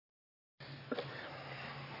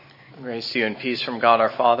Grace to you and peace from God our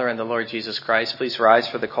Father and the Lord Jesus Christ. Please rise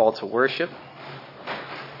for the call to worship.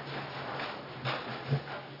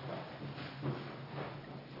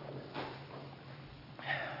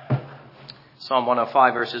 Psalm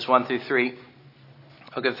 105, verses 1 through 3.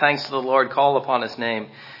 Oh, give thanks to the Lord, call upon his name.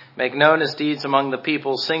 Make known his deeds among the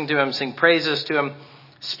people. Sing to him, sing praises to him.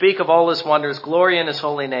 Speak of all his wonders, glory in his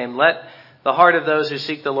holy name. Let the heart of those who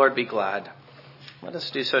seek the Lord be glad. Let us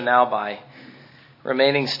do so now by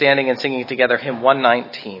remaining standing and singing together hymn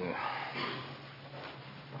 119.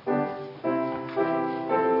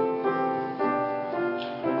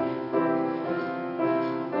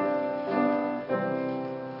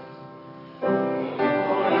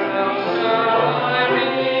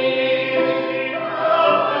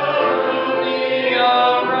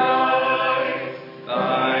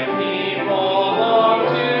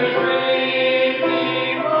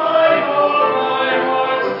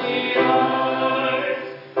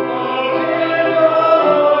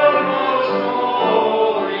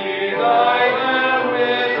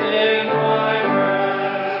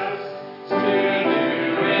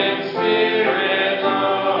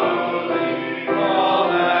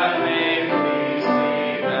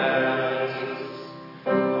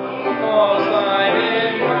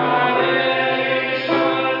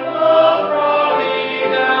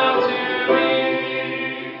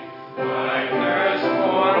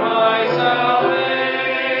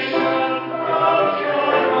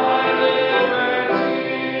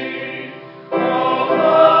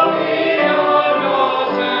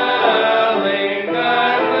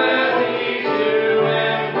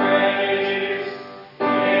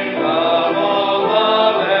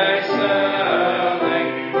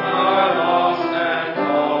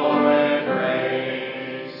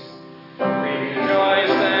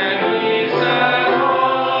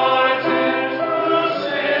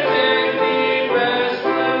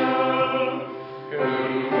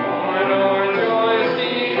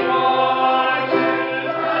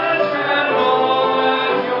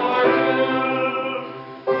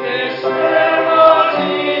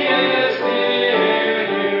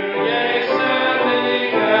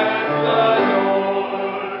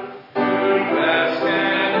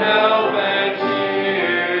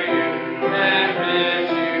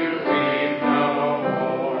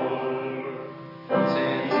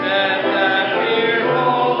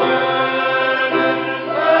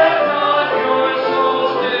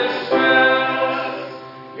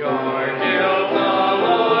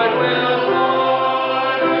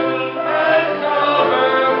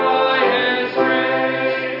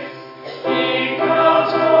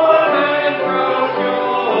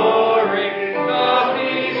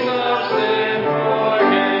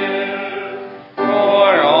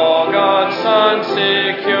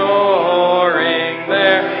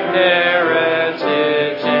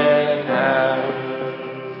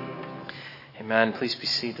 Please be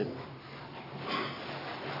seated.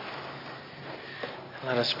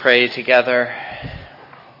 Let us pray together.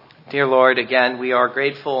 Dear Lord, again, we are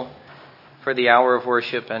grateful for the hour of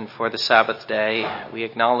worship and for the Sabbath day. We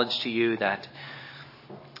acknowledge to you that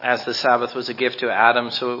as the Sabbath was a gift to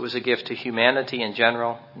Adam, so it was a gift to humanity in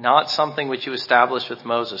general, not something which you established with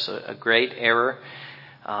Moses, a great error.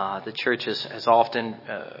 The church has often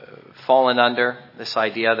fallen under this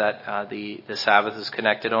idea that the Sabbath is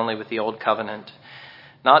connected only with the Old Covenant.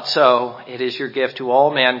 Not so. It is your gift to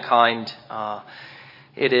all mankind.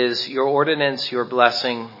 It is your ordinance, your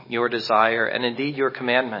blessing, your desire, and indeed your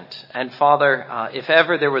commandment. And Father, if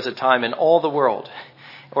ever there was a time in all the world,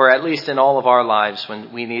 or at least in all of our lives,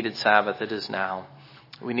 when we needed Sabbath, it is now.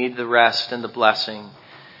 We need the rest and the blessing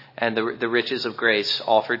and the riches of grace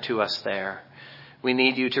offered to us there. We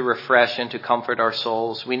need you to refresh and to comfort our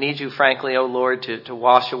souls. We need you, frankly, O Lord, to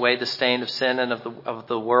wash away the stain of sin and of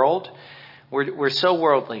the world. We're so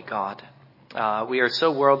worldly, God. We are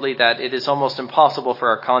so worldly that it is almost impossible for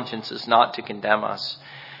our consciences not to condemn us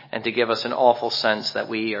and to give us an awful sense that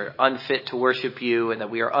we are unfit to worship you and that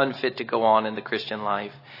we are unfit to go on in the Christian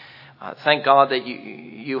life. Thank God that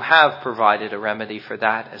you have provided a remedy for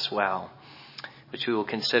that as well, which we will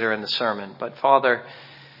consider in the sermon. But Father,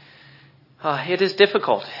 it is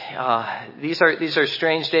difficult. These are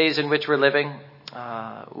strange days in which we're living.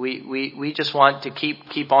 We just want to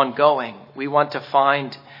keep on going. We want to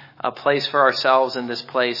find a place for ourselves in this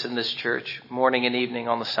place, in this church, morning and evening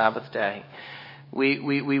on the Sabbath day.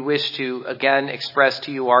 We wish to again express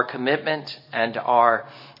to you our commitment and our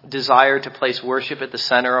desire to place worship at the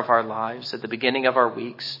center of our lives, at the beginning of our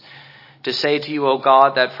weeks. To say to you, O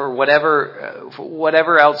God, that for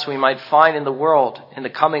whatever else we might find in the world in the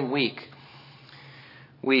coming week,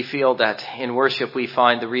 we feel that in worship we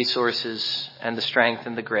find the resources and the strength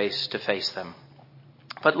and the grace to face them.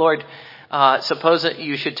 But Lord, suppose that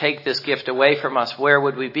you should take this gift away from us, where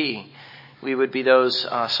would we be? We would be those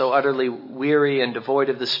so utterly weary and devoid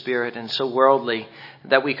of the Spirit and so worldly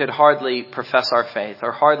that we could hardly profess our faith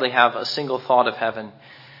or hardly have a single thought of heaven.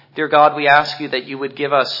 Dear God, we ask you that you would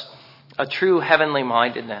give us a true heavenly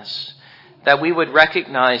mindedness, that we would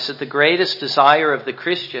recognize that the greatest desire of the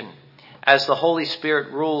Christian, as the Holy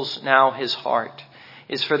Spirit rules now his heart,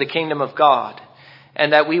 is for the kingdom of God,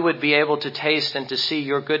 and that we would be able to taste and to see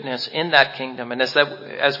your goodness in that kingdom. And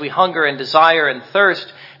as we hunger and desire and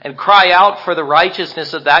thirst and cry out for the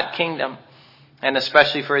righteousness of that kingdom, and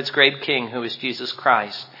especially for its great King, who is Jesus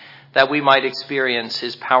Christ, that we might experience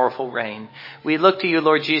his powerful reign. We look to you,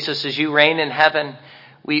 Lord Jesus, as you reign in heaven.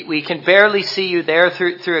 We can barely see you there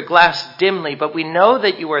through a glass dimly, but we know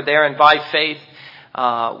that you are there, and by faith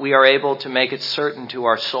we are able to make it certain to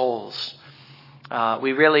our souls.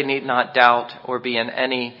 We really need not doubt or be in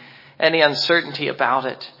any uncertainty about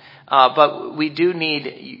it. But we do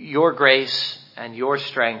need your grace and your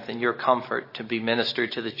strength and your comfort to be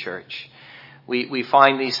ministered to the church. We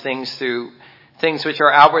find these things through things which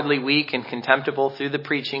are outwardly weak and contemptible, through the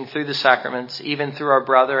preaching, through the sacraments, even through our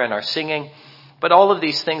brother and our singing. But all of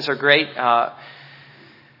these things are great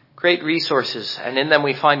resources, and in them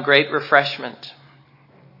we find great refreshment.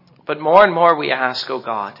 But more and more we ask, O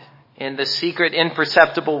God, in the secret,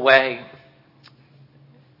 imperceptible way,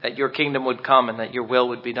 that your kingdom would come and that your will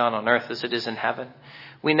would be done on earth as it is in heaven.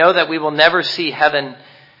 We know that we will never see heaven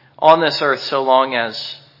on this earth so long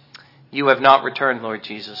as you have not returned, Lord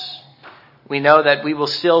Jesus. We know that we will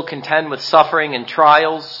still contend with suffering and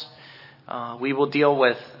trials. We will deal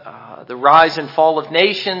with the rise and fall of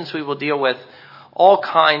nations. We will deal with all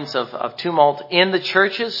kinds of tumult in the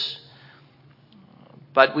churches.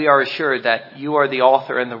 But we are assured that you are the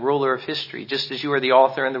author and the ruler of history, just as you are the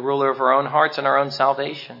author and the ruler of our own hearts and our own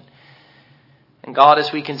salvation. And God,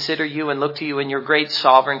 as we consider you and look to you in your great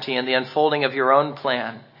sovereignty and the unfolding of your own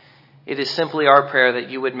plan, it is simply our prayer that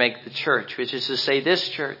you would make the church, which is to say this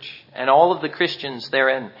church and all of the Christians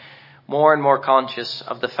therein, more and more conscious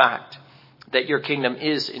of the fact that your kingdom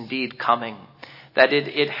is indeed coming, that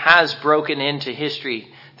it has broken into history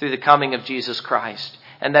through the coming of Jesus Christ,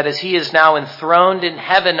 and that as he is now enthroned in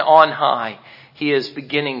heaven on high, he is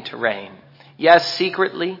beginning to reign. Yes,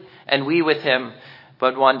 secretly, and we with him,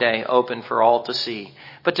 but one day open for all to see.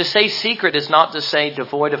 But to say secret is not to say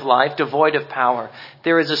devoid of life, devoid of power.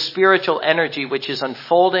 There is a spiritual energy which is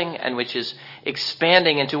unfolding and which is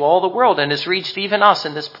expanding into all the world and has reached even us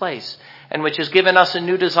in this place, and which has given us a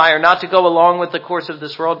new desire not to go along with the course of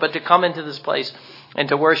this world, but to come into this place and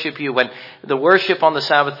to worship you, when the worship on the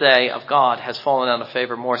Sabbath day of God has fallen out of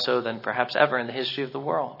favor more so than perhaps ever in the history of the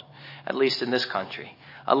world, at least in this country.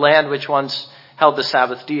 A land which once held the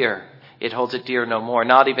Sabbath dear, it holds it dear no more.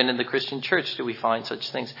 Not even in the Christian church do we find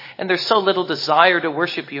such things. And there's so little desire to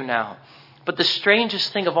worship you now. But the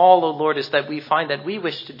strangest thing of all, O Lord, is that we find that we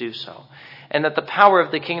wish to do so, and that the power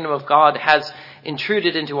of the kingdom of God has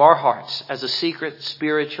intruded into our hearts as a secret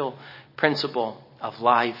spiritual principle of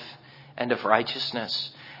life and of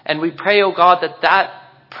righteousness. And we pray, O God, that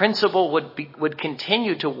that principle would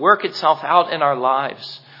continue to work itself out in our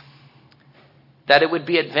lives, that it would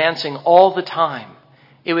be advancing all the time.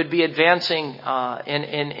 It would be advancing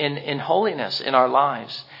in holiness in our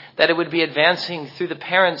lives, that it would be advancing through the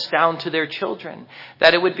parents down to their children,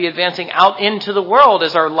 that it would be advancing out into the world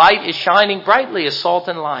as our light is shining brightly as salt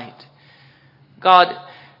and light. God,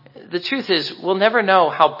 the truth is, we'll never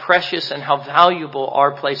know how precious and how valuable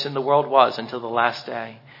our place in the world was until the last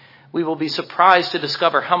day. We will be surprised to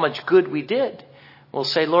discover how much good we did. We'll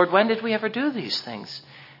say, Lord, when did we ever do these things?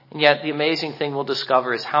 And yet the amazing thing we'll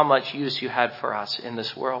discover is how much use you had for us in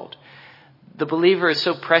this world. The believer is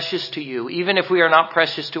so precious to you, even if we are not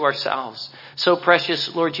precious to ourselves. So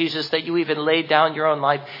precious, Lord Jesus, that you even laid down your own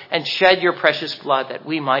life and shed your precious blood that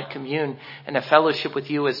we might commune and have fellowship with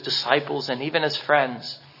you as disciples and even as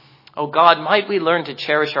friends. Oh God, might we learn to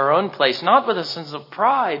cherish our own place, not with a sense of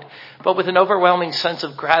pride, but with an overwhelming sense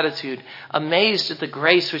of gratitude, amazed at the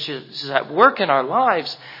grace which is at work in our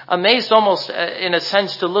lives, amazed almost in a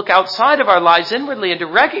sense to look outside of our lives inwardly and to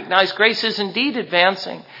recognize grace is indeed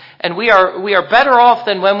advancing. And we are better off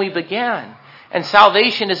than when we began. And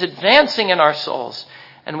salvation is advancing in our souls.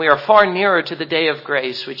 And we are far nearer to the day of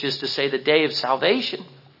grace, which is to say the day of salvation,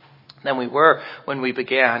 than we were when we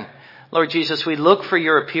began. Lord Jesus, we look for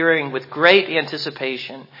your appearing with great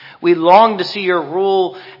anticipation. We long to see your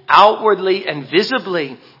rule outwardly and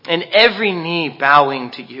visibly, and every knee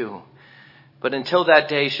bowing to you. But until that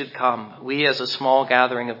day should come, we as a small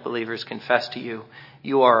gathering of believers confess to you,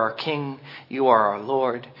 You are our King. You are our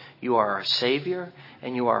Lord. You are our Savior.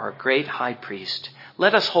 And you are our great high priest.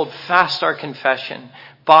 Let us hold fast our confession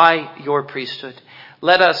by your priesthood.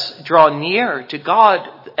 Let us draw near to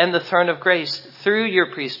God and the throne of grace through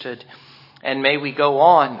your priesthood. And may we go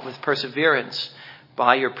on with perseverance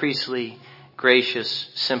by your priestly, gracious,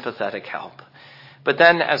 sympathetic help. But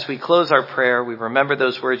then as we close our prayer, we remember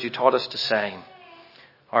those words you taught us to say.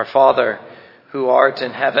 Our Father, who art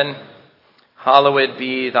in heaven, hallowed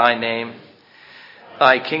be thy name.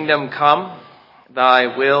 Thy kingdom come,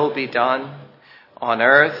 thy will be done, on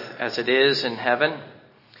earth as it is in heaven.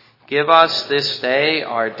 Give us this day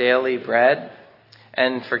our daily bread,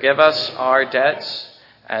 and forgive us our debts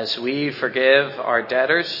as we forgive our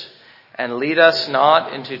debtors. And lead us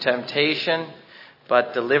not into temptation,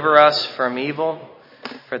 but deliver us from evil.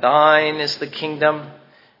 For thine is the kingdom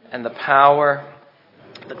and the power,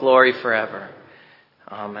 the glory forever.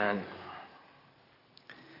 Amen.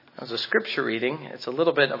 As a scripture reading, it's a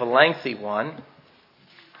little bit of a lengthy one.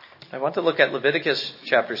 I want to look at Leviticus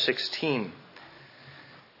chapter 16.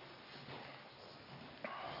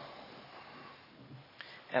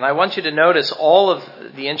 And I want you to notice all of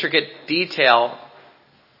the intricate detail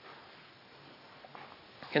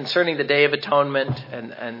concerning the Day of Atonement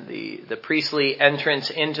and the priestly entrance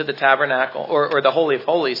into the tabernacle, or the Holy of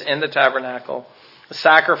Holies in the tabernacle, the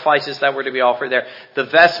sacrifices that were to be offered there, the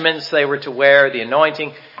vestments they were to wear, the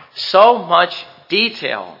anointing. So much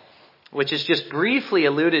detail, which is just briefly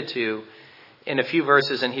alluded to in a few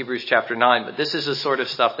verses in Hebrews chapter 9. But this is the sort of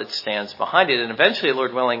stuff that stands behind it. And eventually,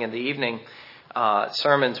 Lord willing, in the evening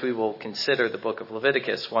sermons, we will consider the book of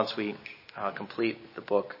Leviticus once we complete the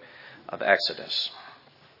book of Exodus.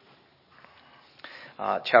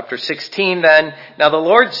 Chapter 16 then. Now the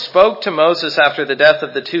Lord spoke to Moses after the death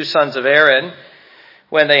of the two sons of Aaron,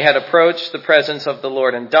 when they had approached the presence of the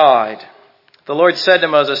Lord and died. The Lord said to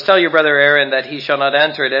Moses, tell your brother Aaron that he shall not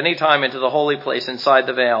enter at any time into the holy place inside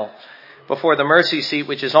the veil, before the mercy seat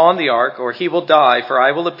which is on the ark, or he will die, for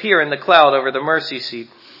I will appear in the cloud over the mercy seat.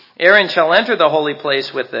 Aaron shall enter the holy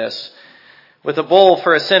place with this, with a bull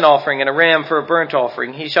for a sin offering and a ram for a burnt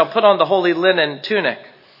offering. He shall put on the holy linen tunic,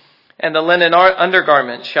 and the linen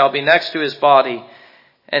undergarment shall be next to his body,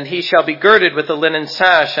 and he shall be girded with the linen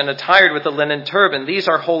sash and attired with the linen turban. These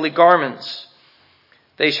are holy garments.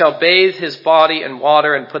 They shall bathe his body in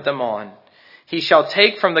water and put them on. He shall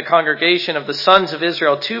take from the congregation of the sons of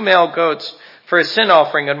Israel 2 male goats for a sin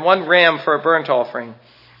offering and 1 ram for a burnt offering.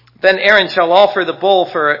 Then Aaron shall offer the bull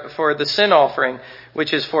for the sin offering,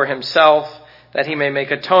 which is for himself, that he may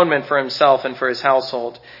make atonement for himself and for his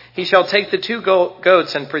household. He shall take the 2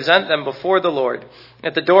 goats and present them before the Lord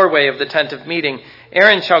at the doorway of the tent of meeting.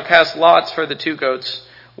 Aaron shall cast lots for the 2 goats,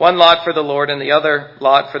 1 lot for the Lord and the other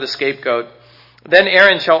lot for the scapegoat. Then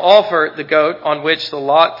Aaron shall offer the goat on which the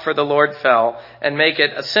lot for the Lord fell, and make it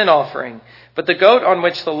a sin offering. But the goat on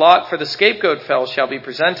which the lot for the scapegoat fell shall be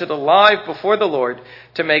presented alive before the Lord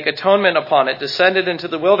to make atonement upon it, descended into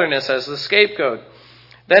the wilderness as the scapegoat.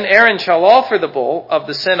 Then Aaron shall offer the bull of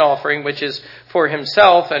the sin offering, which is for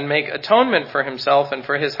himself, and make atonement for himself and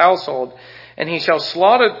for his household. And he shall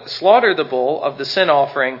slaughter the bull of the sin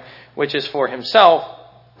offering, which is for himself.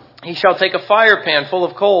 He shall take a fire pan full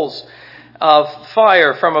of coals of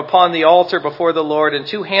fire from upon the altar before the Lord, and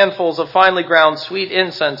 2 handfuls of finely ground sweet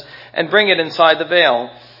incense, and bring it inside the veil.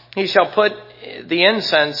 He shall put the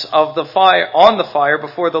incense of the fire on the fire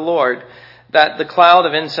before the Lord, that the cloud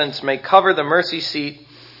of incense may cover the mercy seat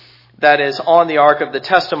that is on the ark of the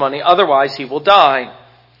testimony, otherwise he will die.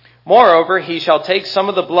 Moreover, he shall take some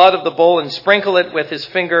of the blood of the bull and sprinkle it with his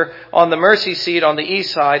finger on the mercy seat on the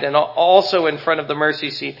east side, and also in front of the mercy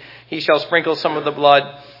seat he shall sprinkle some of the blood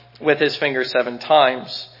with his finger 7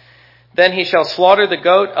 times. Then he shall slaughter the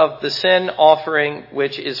goat of the sin offering,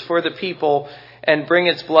 which is for the people, and bring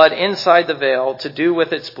its blood inside the veil, to do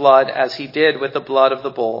with its blood as he did with the blood of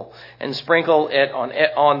the bull, and sprinkle it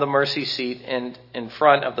on the mercy seat and in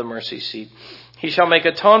front of the mercy seat. He shall make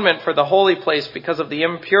atonement for the holy place because of the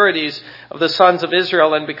impurities of the sons of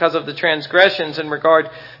Israel, and because of the transgressions in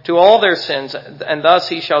regard to all their sins. And thus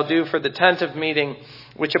he shall do for the tent of meeting,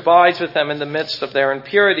 which abides with them in the midst of their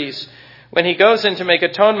impurities. When he goes in to make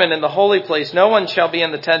atonement in the holy place, no one shall be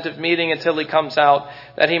in the tent of meeting until he comes out,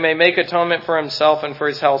 that he may make atonement for himself and for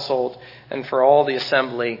his household and for all the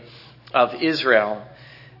assembly of Israel.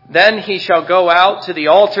 Then he shall go out to the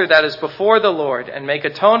altar that is before the Lord and make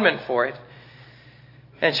atonement for it,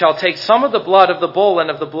 and shall take some of the blood of the bull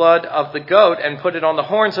and of the blood of the goat and put it on the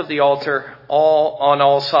horns of the altar on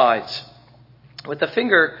all sides. With the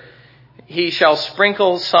finger he shall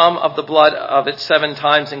sprinkle some of the blood of it 7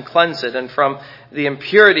 times and cleanse it, and from the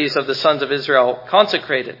impurities of the sons of Israel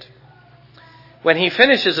consecrated. When he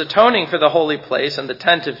finishes atoning for the holy place and the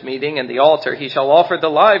tent of meeting and the altar, he shall offer the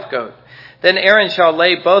live goat. Then Aaron shall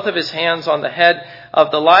lay both of his hands on the head of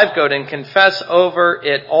the live goat and confess over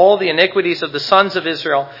it all the iniquities of the sons of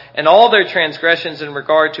Israel and all their transgressions in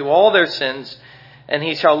regard to all their sins. And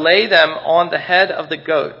he shall lay them on the head of the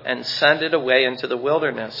goat and send it away into the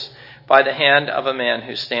wilderness by the hand of a man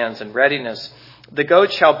who stands in readiness. The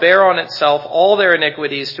goat shall bear on itself all their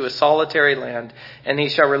iniquities to a solitary land, and he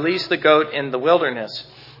shall release the goat in the wilderness.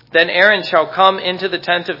 Then Aaron shall come into the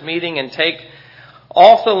tent of meeting and take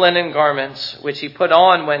off the linen garments which he put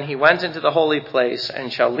on when he went into the holy place,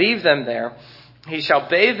 and shall leave them there. He shall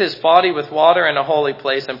bathe his body with water in a holy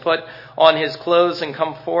place, and put on his clothes, and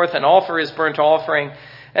come forth and offer his burnt offering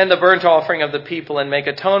and the burnt offering of the people, and make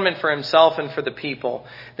atonement for himself and for the people.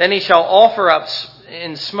 Then he shall offer up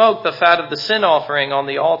in smoke the fat of the sin offering on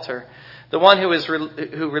the altar. The one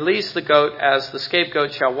who released the goat as the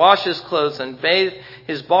scapegoat shall wash his clothes and bathe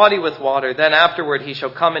his body with water. Then afterward he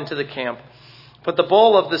shall come into the camp. But the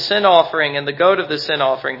bull of the sin offering and the goat of the sin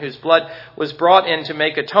offering, whose blood was brought in to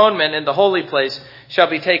make atonement in the holy place, shall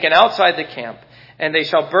be taken outside the camp, and they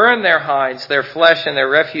shall burn their hides, their flesh, and their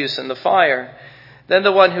refuse in the fire. Then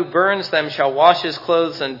the one who burns them shall wash his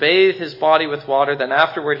clothes and bathe his body with water. Then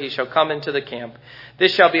afterward he shall come into the camp.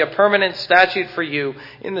 This shall be a permanent statute for you.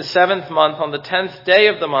 In the 7th month, on the 10th day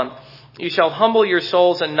of the month, you shall humble your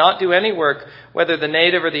souls and not do any work, whether the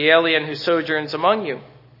native or the alien who sojourns among you.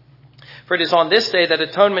 For it is on this day that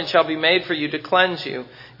atonement shall be made for you to cleanse you.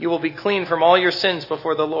 You will be clean from all your sins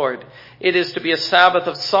before the Lord. It is to be a Sabbath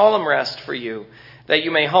of solemn rest for you, that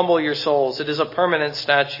you may humble your souls. It is a permanent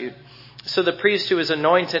statute. So the priest who is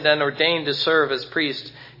anointed and ordained to serve as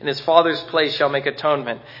priest in his father's place shall make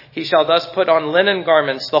atonement. He shall thus put on linen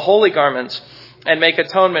garments, the holy garments, and make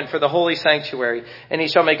atonement for the holy sanctuary. And he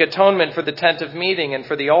shall make atonement for the tent of meeting and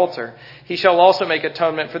for the altar. He shall also make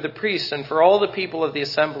atonement for the priests and for all the people of the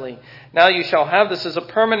assembly. Now you shall have this as a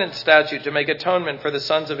permanent statute to make atonement for the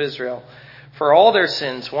sons of Israel for all their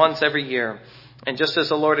sins once every year. And just as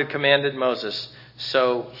the Lord had commanded Moses,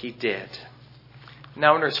 so he did.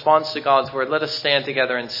 Now in response to God's word, let us stand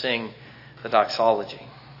together and sing the doxology.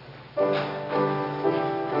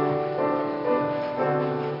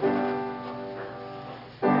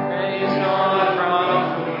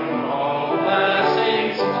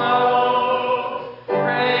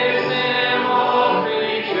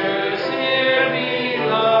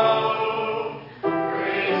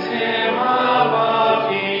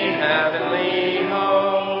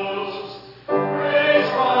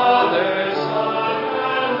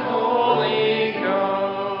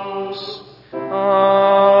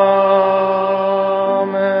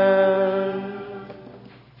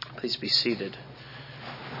 Be seated.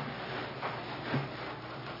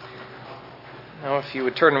 Now, if you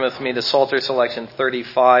would turn with me to Psalter selection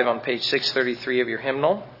 35 on page 633 of your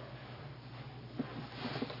hymnal.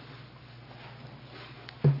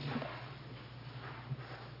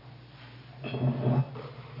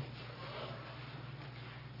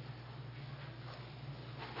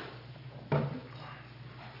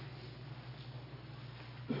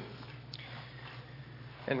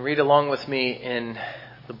 And read along with me in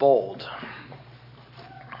the bold.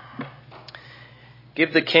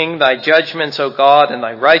 Give the king thy judgments, O God, and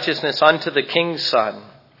thy righteousness unto the king's son.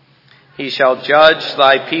 He shall judge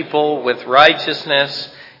thy people with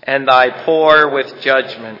righteousness, and thy poor with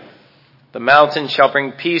judgment. The mountains shall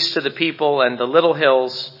bring peace to the people, and the little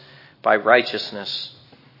hills by righteousness.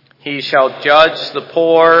 He shall judge the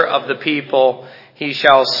poor of the people. He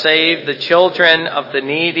shall save the children of the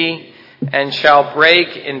needy, and shall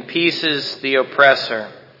break in pieces the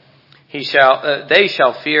oppressor. They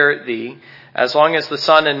shall fear thee, as long as the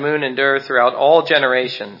sun and moon endure throughout all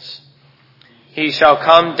generations. He shall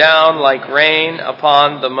come down like rain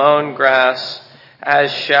upon the mown grass,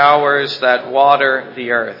 as showers that water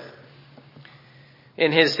the earth.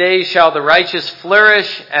 In his days shall the righteous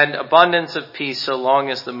flourish, and abundance of peace so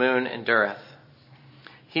long as the moon endureth.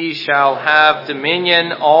 He shall have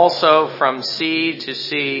dominion also from sea to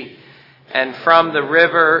sea, and from the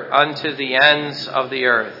river unto the ends of the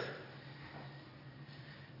earth.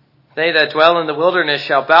 They that dwell in the wilderness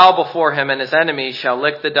shall bow before him, and his enemies shall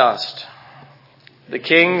lick the dust. The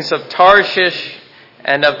kings of Tarshish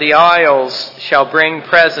and of the isles shall bring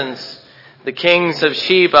presents. The kings of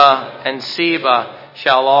Sheba and Seba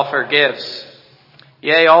shall offer gifts.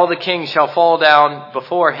 Yea, all the kings shall fall down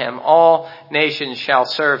before him. All nations shall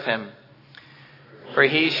serve him. For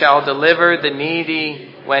he shall deliver the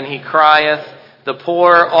needy when he crieth, the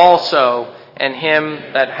poor also, and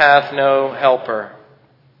him that hath no helper.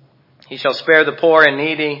 He shall spare the poor and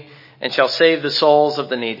needy, and shall save the souls of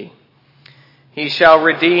the needy. He shall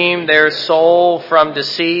redeem their soul from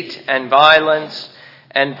deceit and violence,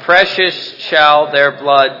 and precious shall their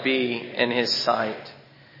blood be in his sight.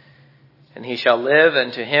 And he shall live,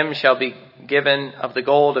 and to him shall be given of the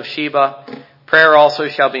gold of Sheba. Prayer also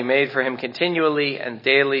shall be made for him continually, and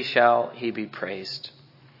daily shall he be praised.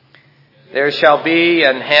 There shall be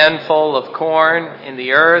an handful of corn in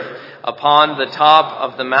the earth upon the top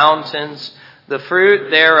of the mountains. The fruit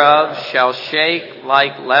thereof shall shake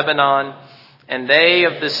like Lebanon, and they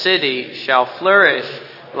of the city shall flourish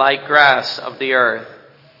like grass of the earth.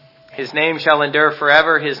 His name shall endure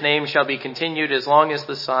forever. His name shall be continued as long as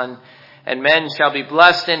the sun, and men shall be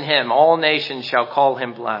blessed in him. All nations shall call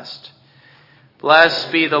him blessed.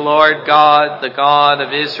 Blessed be the Lord God, the God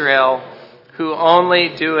of Israel, who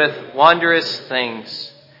only doeth wondrous things.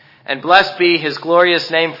 And blessed be his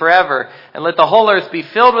glorious name forever. And let the whole earth be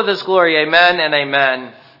filled with his glory. Amen and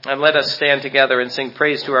amen. And let us stand together and sing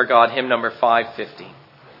praise to our God, hymn number 550.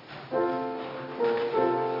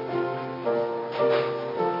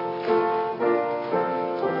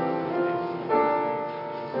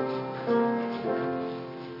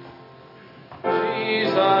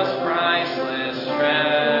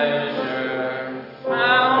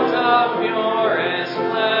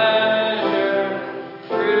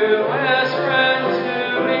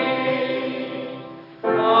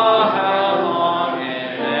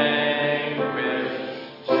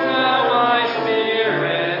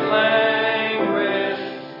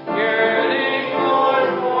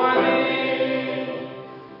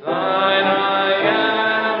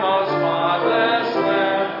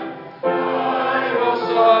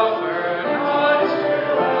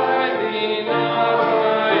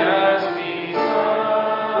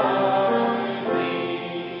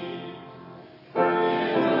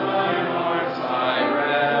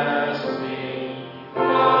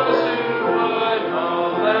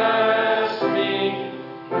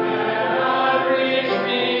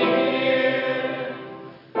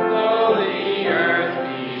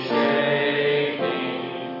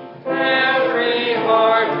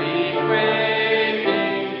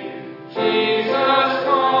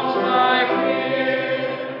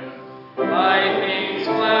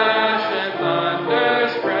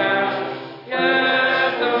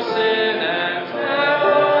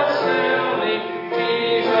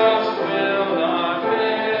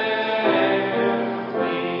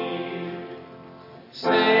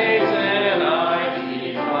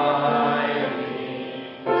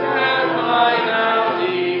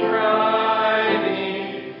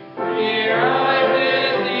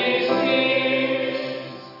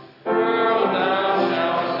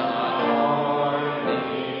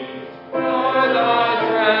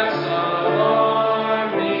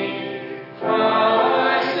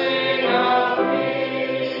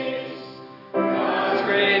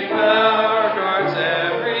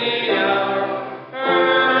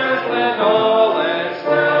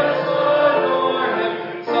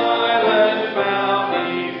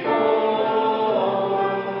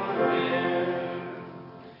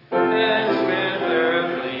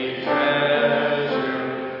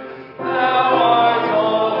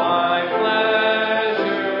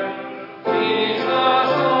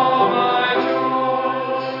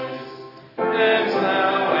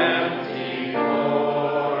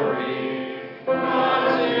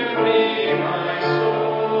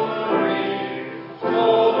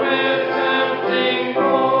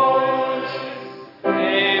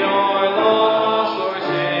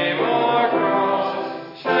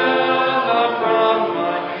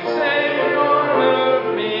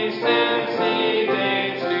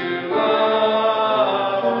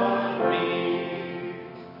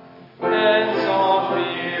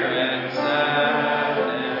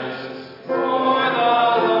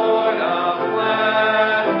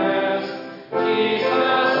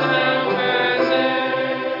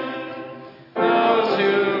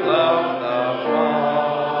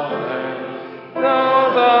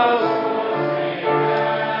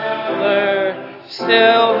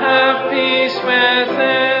 still have peace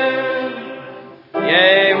within.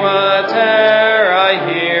 Yea, whate'er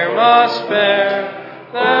I here must bear,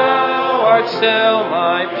 thou art still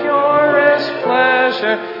my purest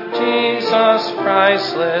pleasure, Jesus,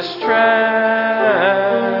 priceless treasure.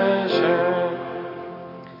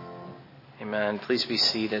 Amen. Please be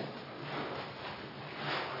seated.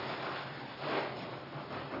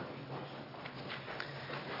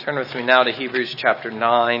 Turn with me now to Hebrews chapter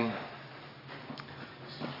 9.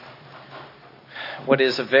 What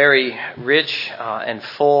is a very rich and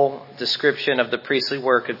full description of the priestly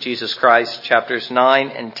work of Jesus Christ, chapters 9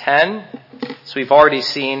 and 10. as we've already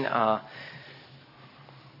seen,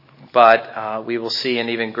 but we will see in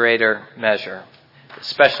even greater measure,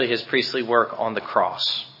 especially his priestly work on the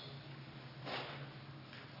cross.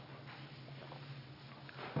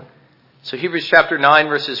 So Hebrews chapter 9,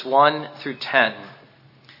 verses 1 through 10.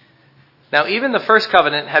 Now even the first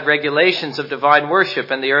covenant had regulations of divine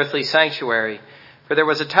worship and the earthly sanctuary. For there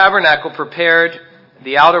was a tabernacle prepared,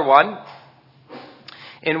 the outer one,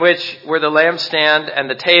 in which were the lampstand and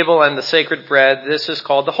the table and the sacred bread. This is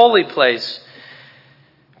called the holy place.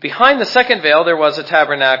 Behind the second veil there was a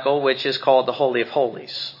tabernacle, which is called the Holy of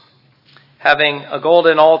Holies, having a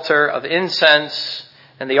golden altar of incense,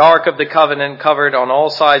 and the ark of the covenant covered on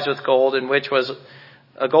all sides with gold, in which was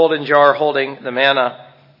a golden jar holding the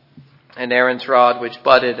manna, and Aaron's rod which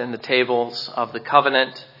budded, and the tables of the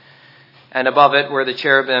covenant. And above it were the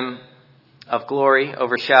cherubim of glory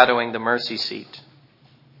overshadowing the mercy seat.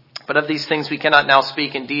 But of these things we cannot now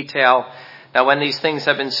speak in detail. Now when these things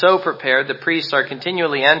have been so prepared, the priests are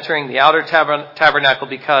continually entering the outer tabernacle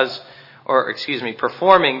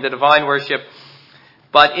performing the divine worship.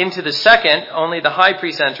 But into the second, only the high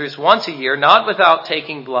priest enters once a year, not without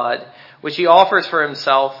taking blood, which he offers for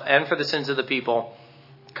himself and for the sins of the people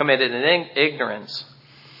committed in ignorance.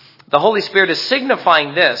 The Holy Spirit is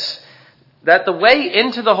signifying this, that the way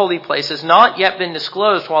into the holy place has not yet been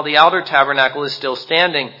disclosed while the outer tabernacle is still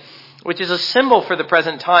standing, which is a symbol for the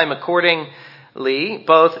present time. Accordingly,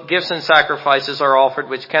 both gifts and sacrifices are offered,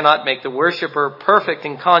 which cannot make the worshiper perfect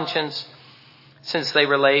in conscience, since they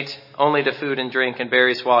relate only to food and drink and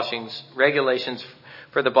various washings, regulations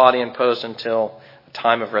for the body imposed until a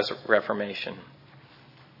time of reformation.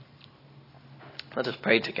 Let us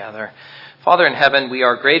pray together. Father in heaven, we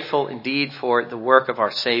are grateful indeed for the work of our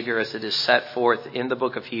Savior as it is set forth in the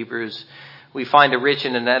book of Hebrews. We find a rich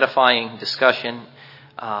and an edifying discussion,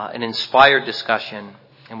 an inspired discussion,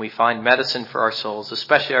 and we find medicine for our souls,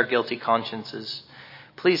 especially our guilty consciences.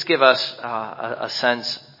 Please give us a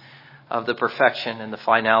sense of the perfection and the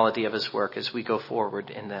finality of his work as we go forward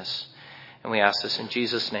in this. And we ask this in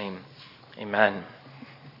Jesus' name. Amen.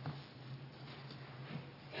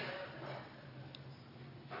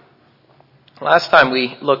 Last time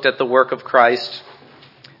we looked at the work of Christ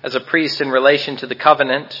as a priest in relation to the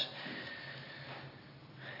covenant.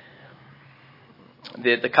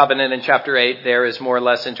 The covenant in chapter 8 there is more or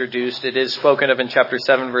less introduced. It is spoken of in chapter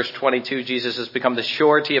 7, verse 22. Jesus has become the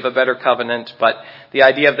surety of a better covenant, but the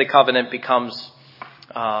idea of the covenant becomes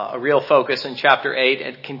a real focus in chapter 8.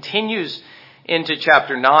 It continues into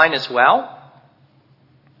chapter 9 as well.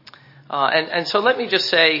 And so let me just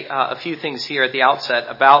say a few things here at the outset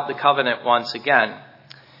about the covenant once again.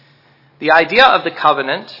 The idea of the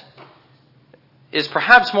covenant is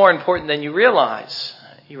perhaps more important than you realize.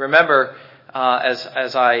 You remember,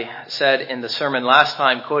 as I said in the sermon last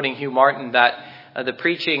time, quoting Hugh Martin, that the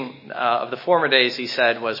preaching of the former days, he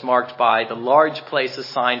said, was marked by the large place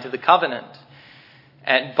assigned to the covenant.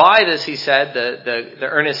 And by this, he said, the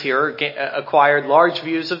earnest hearer acquired large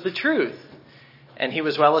views of the truth. And he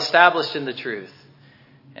was well established in the truth.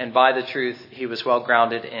 And by the truth, he was well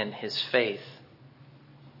grounded in his faith.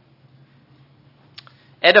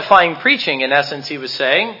 Edifying preaching, in essence, he was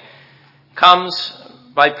saying, comes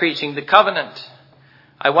by preaching the covenant.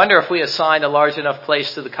 I wonder if we assign a large enough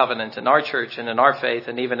place to the covenant in our church and in our faith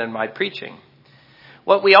and even in my preaching.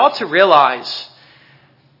 What we ought to realize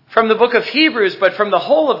from the book of Hebrews, but from the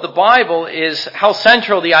whole of the Bible, is how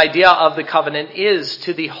central the idea of the covenant is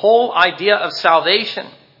to the whole idea of salvation.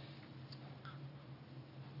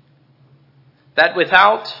 That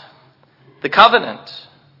without the covenant,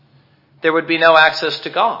 there would be no access to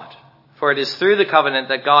God. For it is through the covenant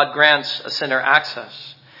that God grants a sinner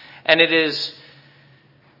access. And it is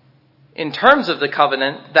in terms of the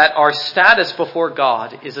covenant that our status before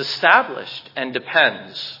God is established and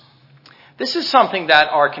depends. This is something that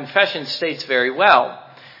our confession states very well.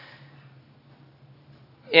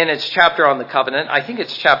 In its chapter on the covenant, I think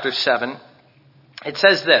it's chapter 7, it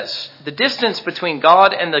says this: the distance between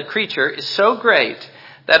God and the creature is so great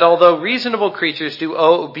that although reasonable creatures do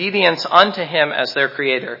owe obedience unto him as their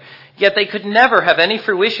creator, yet they could never have any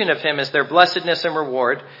fruition of him as their blessedness and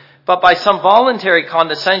reward, but by some voluntary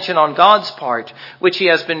condescension on God's part, which he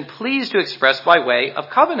has been pleased to express by way of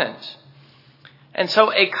covenant. And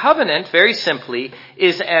so a covenant, very simply,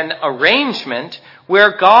 is an arrangement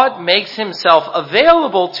where God makes himself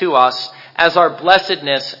available to us as our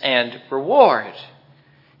blessedness and reward.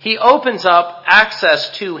 He opens up access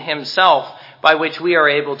to himself by which we are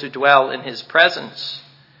able to dwell in his presence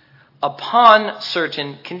upon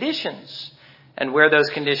certain conditions. And where those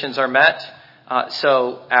conditions are met,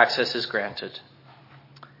 so access is granted.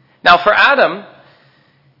 Now for Adam,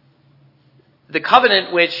 the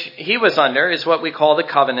covenant which he was under is what we call the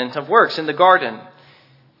covenant of works in the garden.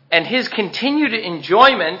 And his continued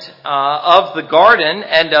enjoyment of the garden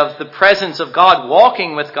and of the presence of God,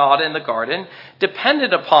 walking with God in the garden,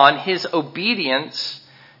 depended upon his obedience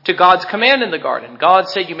to God's command in the garden. God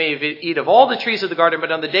said, you may eat of all the trees of the garden,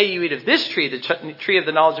 but on the day you eat of this tree, the tree of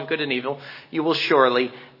the knowledge of good and evil, you will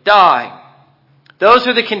surely die. Those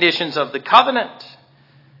are the conditions of the covenant.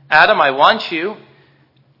 Adam, I want you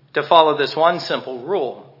to follow this one simple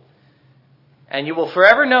rule. And you will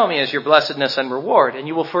forever know me as your blessedness and reward. And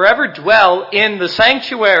you will forever dwell in the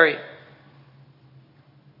sanctuary.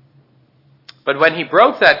 But when he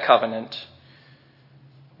broke that covenant,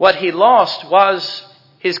 what he lost was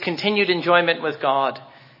his continued enjoyment with God,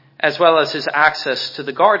 as well as his access to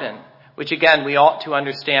the garden, which again we ought to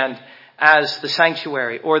understand as the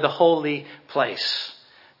sanctuary or the holy place,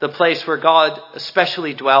 the place where God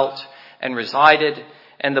especially dwelt and resided,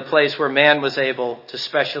 and the place where man was able to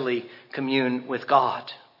specially commune with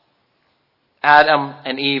God. Adam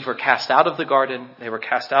and Eve were cast out of the garden, they were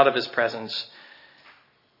cast out of his presence,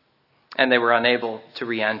 and they were unable to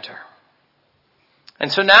re-enter.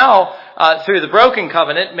 And so now, through the broken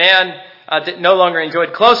covenant, man no longer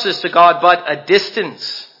enjoyed closeness to God, but a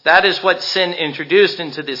distance. That is what sin introduced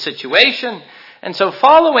into this situation. And so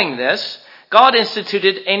following this, God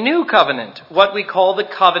instituted a new covenant, what we call the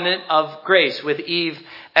covenant of grace with Eve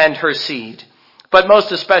and her seed, but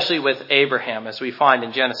most especially with Abraham, as we find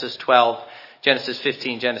in Genesis 12, Genesis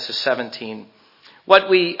 15, Genesis 17. What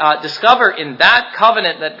we discover in that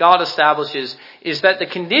covenant that God establishes is that the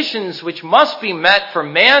conditions which must be met for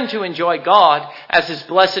man to enjoy God as his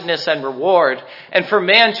blessedness and reward, and for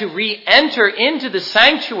man to re-enter into the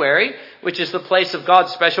sanctuary, which is the place of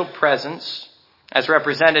God's special presence, as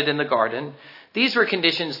represented in the garden, these were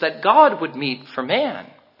conditions that God would meet for man,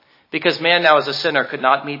 because man now as a sinner could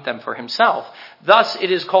not meet them for himself. Thus,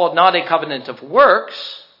 it is called not a covenant of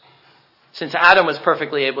works, since Adam was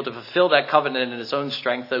perfectly able to fulfill that covenant in his own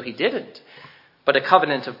strength, though he didn't, but a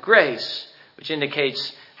covenant of grace, which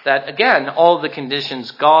indicates that, again, all the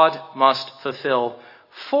conditions God must fulfill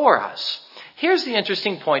for us. Here's the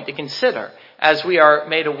interesting point to consider as we are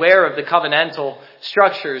made aware of the covenantal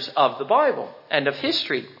structures of the Bible and of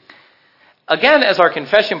history. Again, as our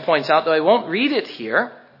confession points out, though I won't read it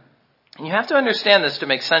here, and you have to understand this to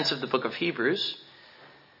make sense of the book of Hebrews,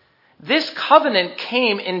 this covenant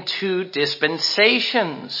came in two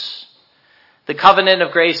dispensations. The covenant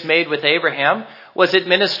of grace made with Abraham was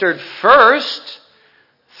administered first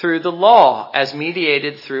through the law as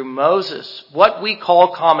mediated through Moses, what we call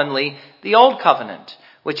commonly the Old Covenant,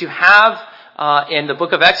 which you have in the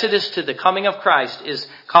book of Exodus to the coming of Christ is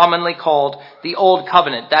commonly called the Old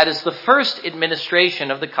Covenant. That is the first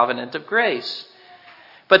administration of the covenant of grace.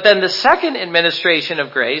 But then the second administration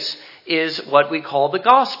of grace is what we call the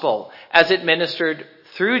gospel, as administered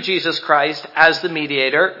through Jesus Christ as the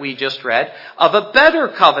mediator, we just read, of a better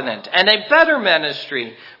covenant and a better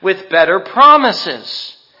ministry with better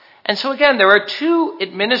promises. And so again, there are two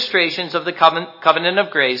administrations of the covenant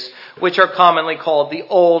of grace, which are commonly called the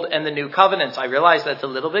Old and the New Covenants. I realize that's a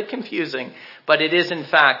little bit confusing, but it is in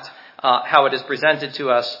fact how it is presented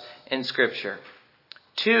to us in Scripture.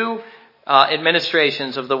 Two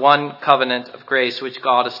administrations of the one covenant of grace which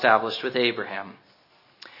God established with Abraham.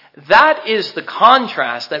 That is the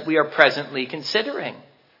contrast that we are presently considering.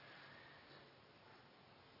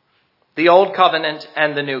 The Old Covenant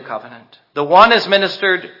and the New Covenant. The one is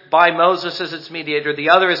ministered by Moses as its mediator. The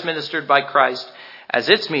other is ministered by Christ as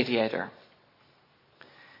its mediator.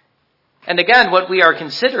 And again, what we are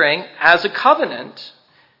considering as a covenant,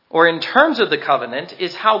 or in terms of the covenant,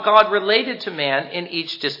 is how God related to man in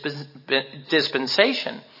each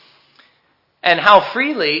dispensation, and how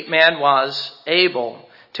freely man was able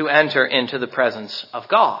to enter into the presence of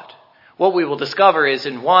God. What we will discover is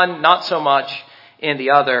in one, not so much; in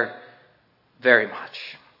the other, very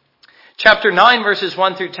much. Chapter 9, verses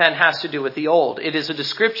 1 through 10 has to do with the old. It is a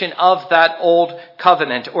description of that old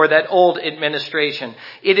covenant or that old administration.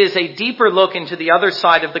 It is a deeper look into the other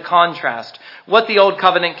side of the contrast. What the old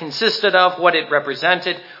covenant consisted of, what it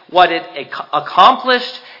represented, what it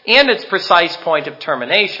accomplished, and its precise point of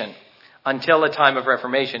termination. Until the time of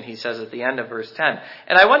Reformation, he says at the end of verse 10.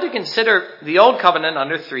 And I want to consider the old covenant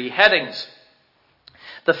under three headings.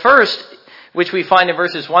 The first, which we find in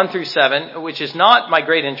verses 1 through 7, which is not my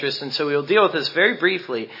great interest, and so we will deal with this very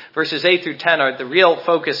briefly. Verses 8 through 10 are the real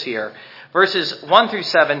focus here. Verses 1 through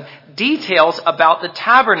 7 details about the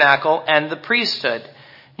tabernacle and the priesthood.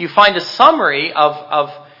 You find a summary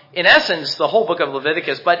of in essence, the whole book of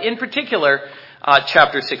Leviticus, but in particular,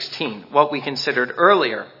 chapter 16, what we considered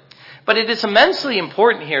earlier. But it is immensely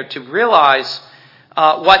important here to realize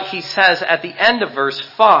what he says at the end of verse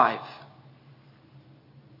 5.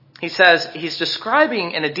 He says he's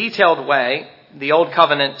describing in a detailed way the old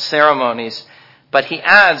covenant ceremonies, but he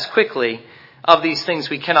adds quickly, of these things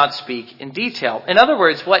we cannot speak in detail. In other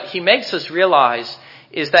words, what he makes us realize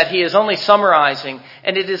is that he is only summarizing,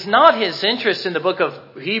 and it is not his interest in the book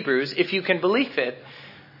of Hebrews, if you can believe it,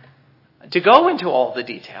 to go into all the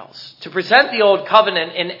details, to present the old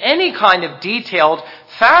covenant in any kind of detailed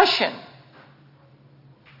fashion.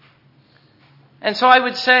 And so I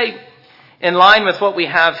would say, in line with what we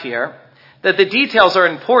have here, that the details are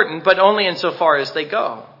important, but only insofar as they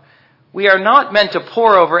go. We are not meant to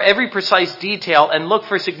pore over every precise detail and look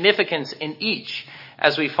for significance in each,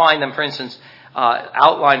 as we find them, for instance,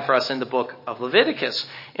 outlined for us in the book of Leviticus.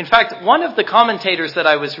 In fact, one of the commentators that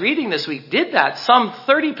I was reading this week did that, some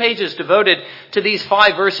 30 pages devoted to these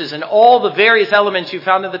 5 verses and all the various elements you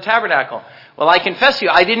found in the tabernacle. Well, I confess to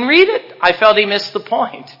you, I didn't read it. I felt he missed the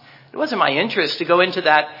point. It wasn't my interest to go into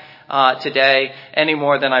that today any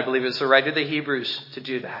more than I believe it was the writer of the Hebrews to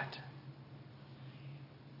do that.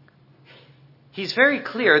 He's very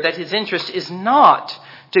clear that his interest is not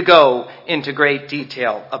to go into great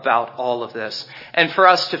detail about all of this. And for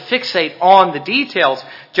us to fixate on the details,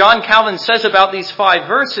 John Calvin says about these 5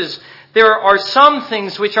 verses, there are some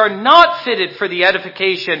things which are not fitted for the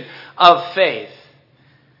edification of faith.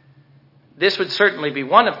 This would certainly be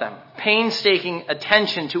one of them. Painstaking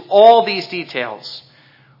attention to all these details.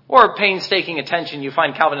 Or painstaking attention, you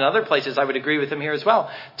find Calvin in other places, I would agree with him here as well,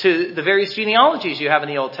 to the various genealogies you have in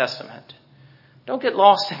the Old Testament. Don't get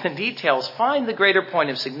lost in the details. Find the greater point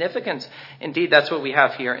of significance. Indeed, that's what we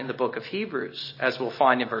have here in the book of Hebrews, as we'll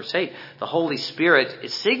find in verse 8. The Holy Spirit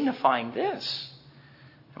is signifying this.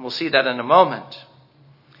 And we'll see that in a moment.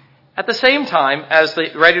 At the same time, as the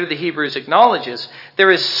writer of the Hebrews acknowledges, there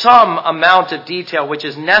is some amount of detail which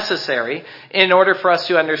is necessary in order for us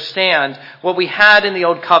to understand what we had in the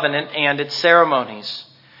Old Covenant and its ceremonies.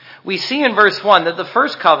 We see in verse 1 that the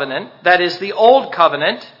first covenant, that is the Old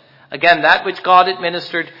Covenant, again, that which God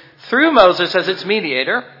administered through Moses as its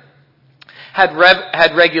mediator,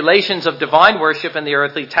 had regulations of divine worship in the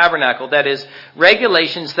earthly tabernacle. That is,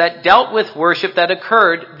 regulations that dealt with worship that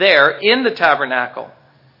occurred there in the tabernacle.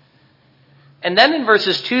 And then in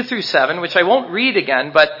verses 2 through 7, which I won't read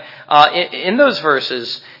again, but in those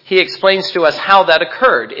verses, he explains to us how that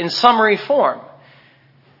occurred in summary form,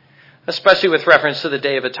 especially with reference to the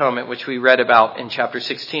Day of Atonement, which we read about in chapter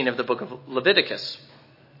 16 of the book of Leviticus.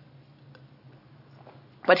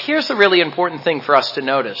 But here's the really important thing for us to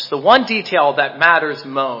notice. The one detail that matters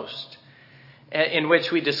most, in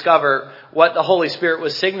which we discover what the Holy Spirit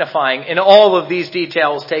was signifying in all of these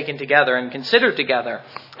details taken together and considered together.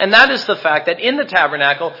 And that is the fact that in the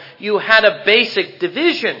tabernacle, you had a basic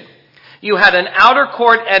division. You had an outer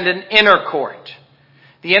court and an inner court.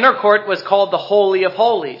 The inner court was called the Holy of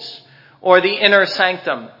Holies, or the inner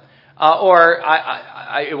sanctum.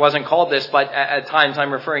 It wasn't called this, but at times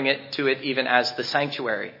I'm referring to it even as the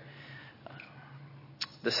sanctuary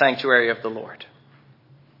of the Lord.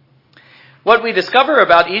 What we discover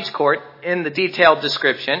about each court in the detailed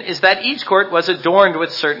description is that each court was adorned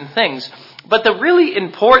with certain things. But the really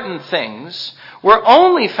important things were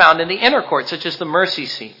only found in the inner court, such as the mercy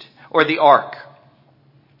seat or the ark.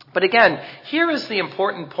 But again, here is the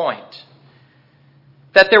important point,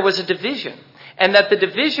 that there was a division. And that the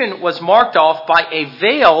division was marked off by a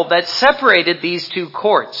veil that separated these two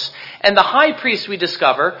courts. And the high priest, we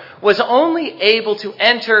discover, was only able to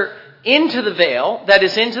enter into the veil, that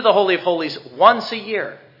is, into the Holy of Holies, once a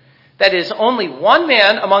year. That is, only one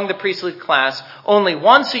man among the priestly class, only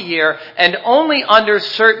once a year, and only under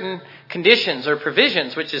certain conditions or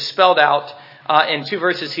provisions, which is spelled out in 2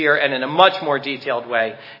 verses here and in a much more detailed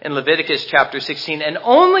way in Leviticus chapter 16. And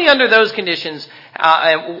only under those conditions,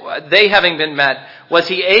 they having been met, was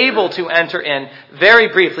he able to enter in very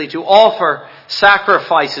briefly to offer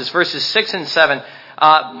sacrifices, verses 6 and 7.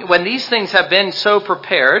 When these things have been so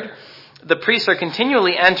prepared, the priests are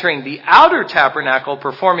continually entering the outer tabernacle,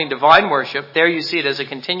 performing divine worship. There you see it as a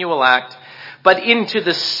continual act. But into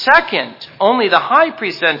the second, only the high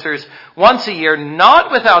priest enters once a year,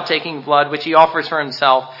 not without taking blood, which he offers for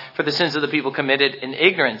himself for the sins of the people committed in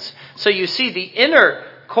ignorance. So you see, the inner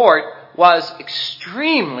court was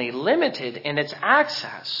extremely limited in its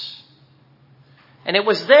access. And it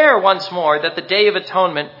was there once more that the Day of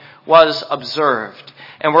Atonement was observed,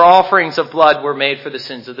 and where offerings of blood were made for the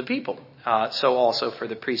sins of the people. So also for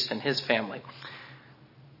the priest and his family.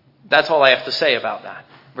 That's all I have to say about that.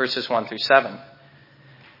 Verses 1 through 7.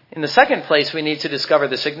 In the second place, we need to discover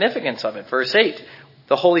the significance of it. Verse 8,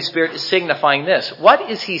 the Holy Spirit is signifying this.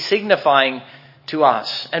 What is he signifying to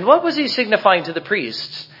us? And what was he signifying to the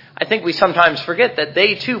priests? I think we sometimes forget that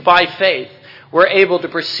they too, by faith, were able to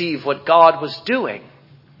perceive what God was doing.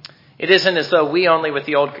 It isn't as though we only with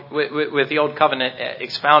the Old Covenant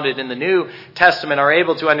expounded in the New Testament are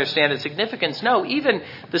able to understand its significance. No, even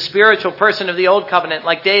the spiritual person of the Old Covenant,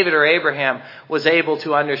 like David or Abraham, was able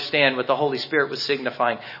to understand what the Holy Spirit was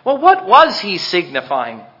signifying. Well, what was he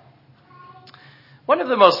signifying? One of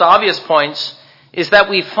the most obvious points is that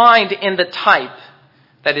we find in the type,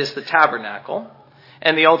 that is the tabernacle,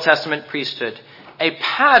 and the Old Testament priesthood, a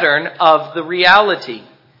pattern of the reality.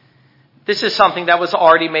 This is something that was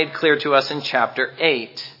already made clear to us in chapter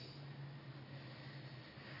 8.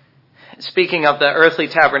 Speaking of the earthly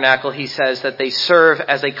tabernacle, he says that they serve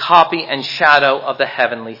as a copy and shadow of the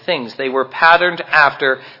heavenly things. They were patterned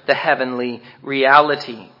after the heavenly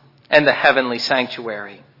reality and the heavenly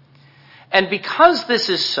sanctuary. And because this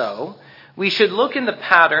is so, we should look in the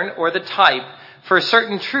pattern or the type for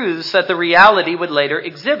certain truths that the reality would later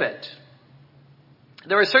exhibit.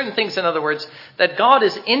 There are certain things, in other words, that God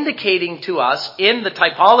is indicating to us in the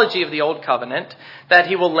typology of the Old Covenant that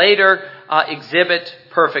he will later exhibit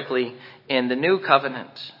perfectly in the New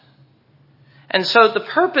Covenant. And so the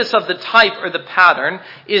purpose of the type or the pattern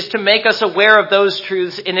is to make us aware of those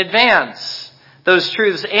truths in advance, those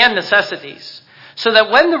truths and necessities, so that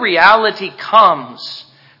when the reality comes,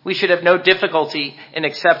 we should have no difficulty in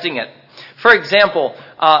accepting it. For example,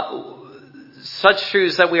 such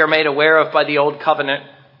truths that we are made aware of by the Old Covenant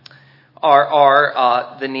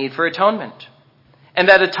are the need for atonement. And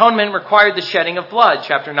that atonement required the shedding of blood,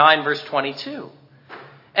 chapter 9, verse 22.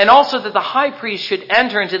 And also that the high priest should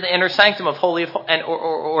enter into the inner sanctum of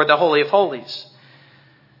or the Holy of Holies.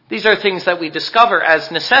 These are things that we discover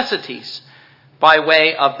as necessities by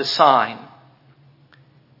way of the sign.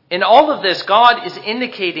 In all of this, God is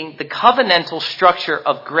indicating the covenantal structure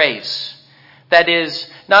of grace. That is,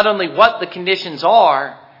 not only what the conditions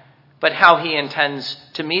are, but how he intends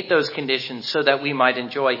to meet those conditions so that we might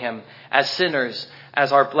enjoy him as sinners,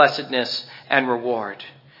 as our blessedness and reward.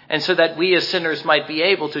 And so that we as sinners might be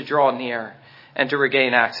able to draw near and to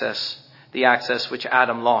regain access, the access which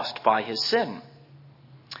Adam lost by his sin.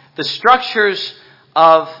 The structures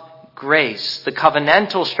of grace, the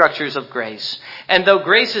covenantal structures of grace. And though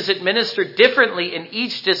grace is administered differently in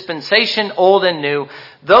each dispensation, old and new,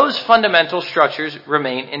 those fundamental structures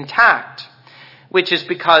remain intact, which is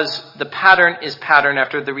because the pattern is patterned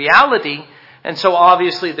after the reality. And so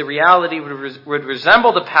obviously the reality would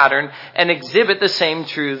resemble the pattern and exhibit the same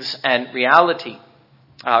truths and realities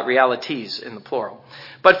in the plural.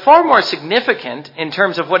 But far more significant in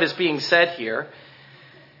terms of what is being said here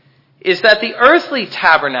is that the earthly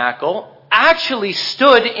tabernacle actually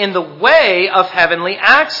stood in the way of heavenly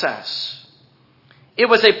access. It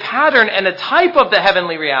was a pattern and a type of the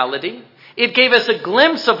heavenly reality. It gave us a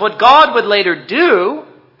glimpse of what God would later do.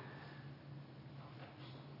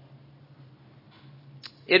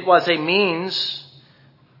 It was a means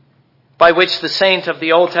by which the saint of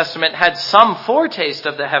the Old Testament had some foretaste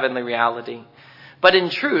of the heavenly reality. But in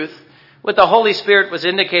truth, what the Holy Spirit was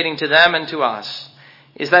indicating to them and to us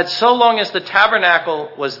is that so long as the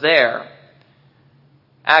tabernacle was there,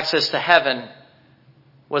 access to heaven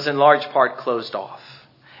was in large part closed off.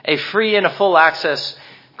 A free and a full access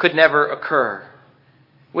could never occur,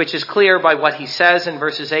 which is clear by what he says in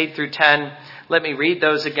verses 8 through 10. Let me read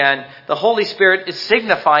those again. The Holy Spirit is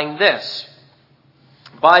signifying this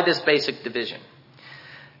by this basic division,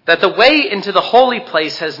 that the way into the holy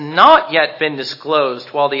place has not yet been disclosed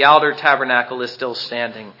while the outer tabernacle is still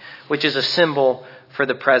standing, which is a symbol for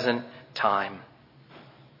the present time.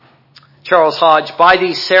 Charles Hodge, by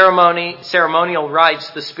these ceremonial rites,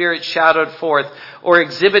 the Spirit shadowed forth or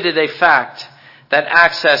exhibited a fact that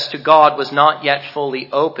access to God was not yet fully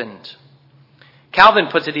opened. Calvin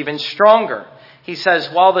puts it even stronger. He says,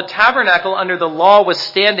 while the tabernacle under the law was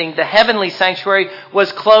standing, the heavenly sanctuary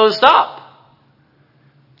was closed up.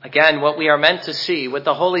 Again, what we are meant to see, what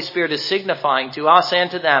the Holy Spirit is signifying to us and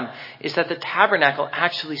to them, is that the tabernacle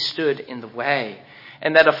actually stood in the way,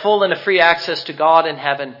 and that a full and a free access to God in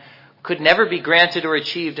heaven could never be granted or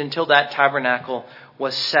achieved until that tabernacle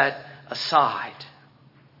was set aside.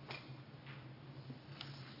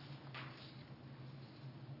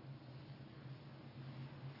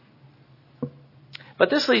 But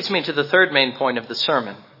this leads me to the third main point of the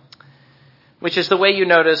sermon, which is the way you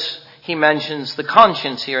notice he mentions the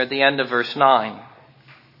conscience here at the end of verse 9.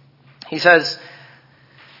 He says,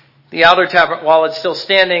 the outer tabernacle, while it's still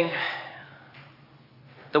standing,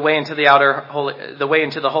 the way into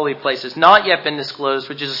the holy place has not yet been disclosed,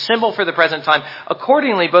 which is a symbol for the present time.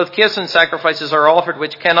 Accordingly, both gifts and sacrifices are offered,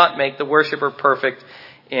 which cannot make the worshiper perfect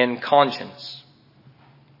in conscience.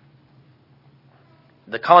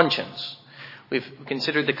 The conscience. We've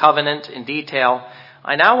considered the covenant in detail.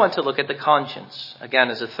 I now want to look at the conscience, again,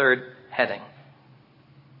 as a third heading.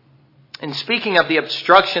 In speaking of the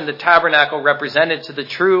obstruction the tabernacle represented to the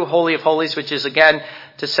true Holy of Holies, which is again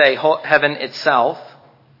to say heaven itself,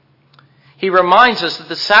 he reminds us that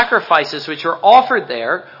the sacrifices which were offered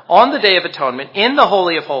there on the Day of Atonement in the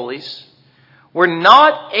Holy of Holies were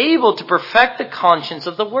not able to perfect the conscience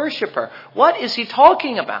of the worshiper. What is he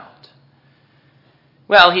talking about?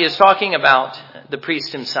 Well, he is talking about the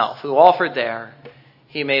priest himself who offered there.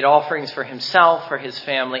 He made offerings for himself, for his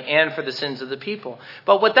family, and for the sins of the people.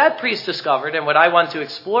 But what that priest discovered, and what I want to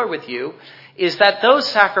explore with you, is that those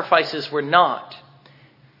sacrifices were not,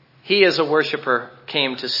 he as a worshiper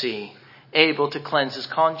came to see, able to cleanse his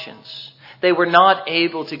conscience. They were not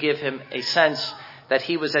able to give him a sense that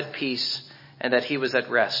he was at peace and that he was at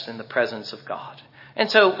rest in the presence of God.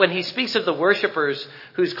 And so when he speaks of the worshipers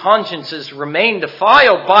whose consciences remained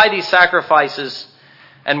defiled by these sacrifices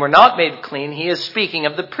and were not made clean, he is speaking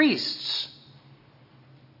of the priests.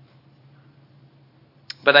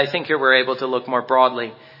 But I think here we're able to look more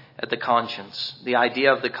broadly at the conscience, the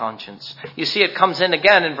idea of the conscience. You see, it comes in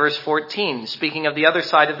again in verse 14, speaking of the other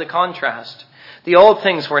side of the contrast. The old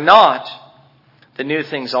things were not, the new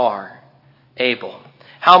things are able.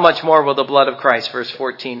 How much more will the blood of Christ, verse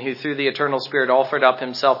 14, who through the eternal Spirit offered up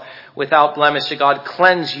himself without blemish to God,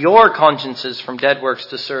 cleanse your consciences from dead works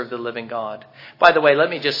to serve the living God. By the way,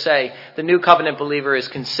 let me just say, the new covenant believer is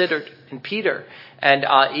considered in Peter, and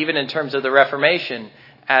even in terms of the Reformation,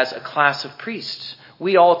 as a class of priests.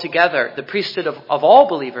 We all together, the priesthood of all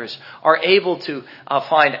believers, are able to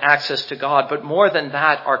find access to God. But more than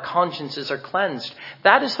that, our consciences are cleansed.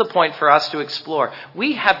 That is the point for us to explore.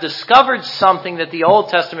 We have discovered something that the Old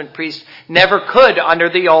Testament priest never could under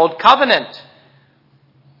the Old Covenant.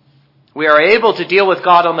 We are able to deal with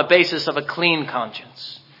God on the basis of a clean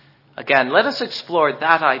conscience. Again, let us explore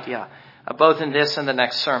that idea, both in this and the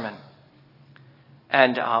next sermon.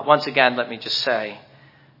 And once again, let me just say,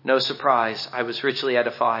 no surprise, I was richly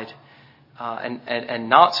edified and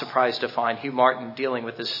not surprised to find Hugh Martin dealing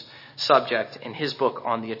with this subject in his book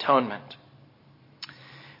on the atonement.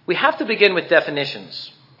 We have to begin with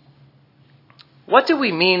definitions. What do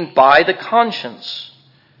we mean by the conscience?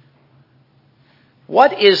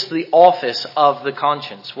 What is the office of the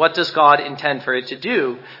conscience? What does God intend for it to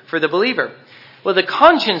do for the believer? Well, the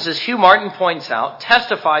conscience, as Hugh Martin points out,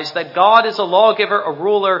 testifies that God is a lawgiver, a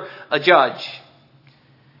ruler, a judge,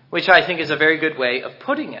 which I think is a very good way of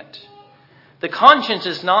putting it. The conscience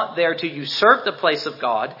is not there to usurp the place of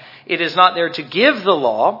God. It is not there to give the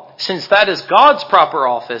law, since that is God's proper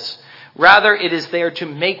office. Rather, it is there to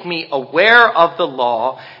make me aware of the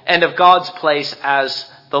law and of God's place as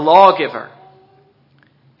the lawgiver.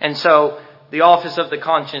 And so, the office of the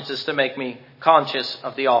conscience is to make me conscious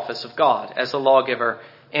of the office of God as the lawgiver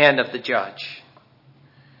and of the judge.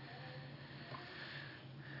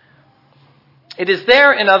 It is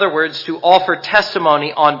there, in other words, to offer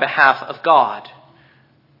testimony on behalf of God.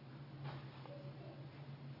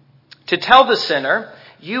 To tell the sinner,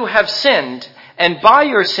 you have sinned, and by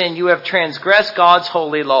your sin you have transgressed God's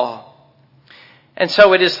holy law. And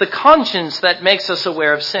so it is the conscience that makes us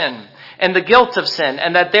aware of sin and the guilt of sin,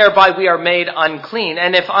 and that thereby we are made unclean.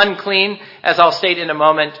 And if unclean, as I'll state in a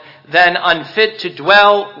moment, then unfit to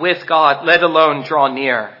dwell with God, let alone draw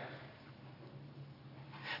near.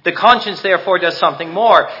 The conscience, therefore, does something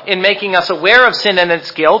more. In making us aware of sin and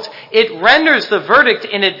its guilt, it renders the verdict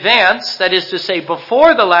in advance, that is to say,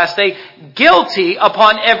 before the last day, guilty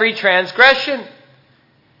upon every transgression.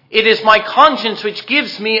 It is my conscience which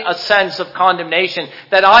gives me a sense of condemnation,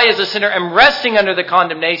 that I as a sinner am resting under the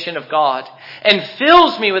condemnation of God, and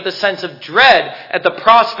fills me with a sense of dread at the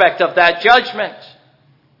prospect of that judgment.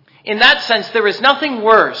 In that sense, there is nothing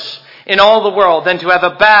worse in all the world than to have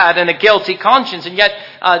a bad and a guilty conscience. And yet,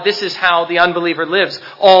 this is how the unbeliever lives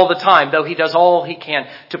all the time, though he does all he can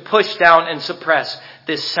to push down and suppress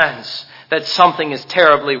this sense that something is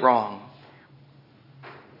terribly wrong.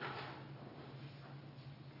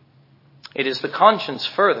 It is the conscience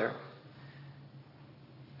further,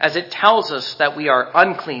 as it tells us that we are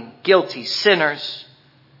unclean, guilty sinners,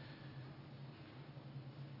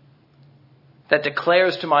 that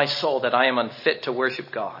declares to my soul that I am unfit to worship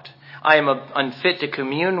God. I am unfit to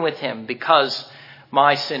commune with Him because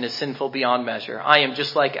my sin is sinful beyond measure. I am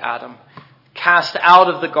just like Adam, cast out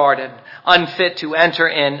of the garden, unfit to enter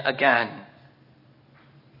in again.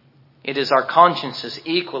 It is our consciences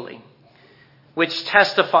equally which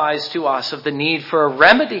testifies to us of the need for a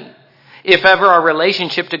remedy if ever our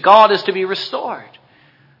relationship to God is to be restored.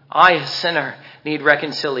 I, a sinner, need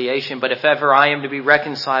reconciliation, but if ever I am to be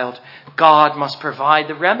reconciled, God must provide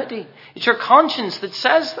the remedy. It's your conscience that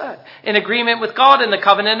says that, in agreement with God in the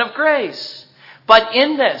covenant of grace. But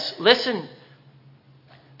in this, listen,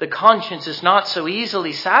 the conscience is not so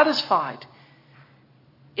easily satisfied.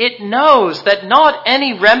 It knows that not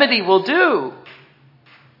any remedy will do.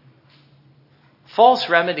 False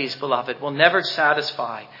remedies, beloved, will never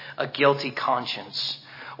satisfy a guilty conscience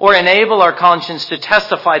or enable our conscience to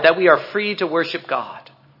testify that we are free to worship God.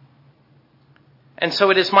 And so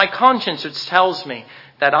it is my conscience which tells me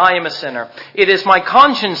that I am a sinner. It is my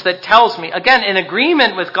conscience that tells me, again, in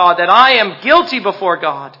agreement with God, that I am guilty before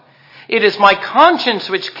God. It is my conscience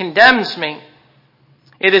which condemns me.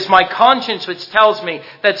 It is my conscience which tells me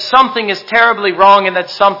that something is terribly wrong and that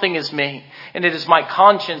something is me. And it is my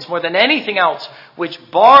conscience, more than anything else, which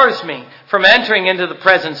bars me from entering into the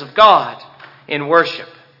presence of God in worship.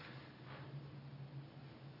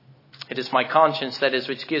 It is my conscience, that is,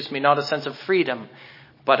 which gives me not a sense of freedom,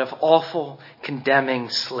 but of awful, condemning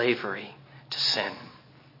slavery to sin.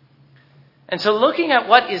 And so looking at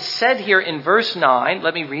what is said here in verse 9,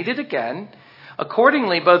 let me read it again.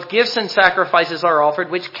 Accordingly, both gifts and sacrifices are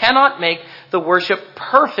offered, which cannot make the worship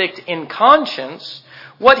perfect in conscience.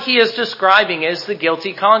 What he is describing is the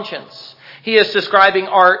guilty conscience. He is describing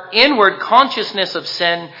our inward consciousness of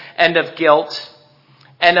sin and of guilt,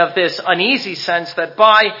 and of this uneasy sense that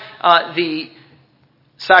by the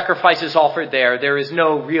sacrifices offered there is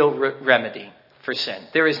no real remedy for sin.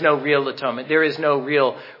 There is no real atonement. There is no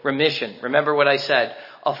real remission. Remember what I said.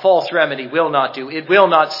 A false remedy will not do. It will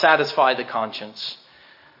not satisfy the conscience.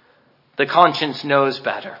 The conscience knows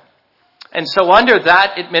better. And so under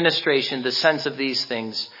that administration, the sense of these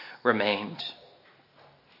things remained.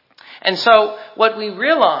 And so what we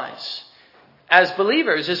realize as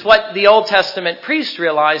believers is what the Old Testament priest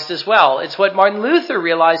realized as well. It's what Martin Luther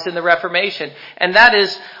realized in the Reformation. And that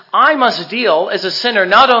is, I must deal as a sinner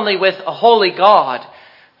not only with a holy God,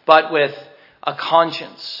 but with a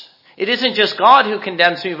conscience. It isn't just God who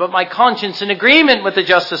condemns me, but my conscience in agreement with the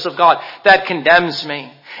justice of God that condemns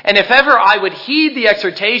me. And if ever I would heed the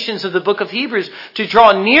exhortations of the book of Hebrews to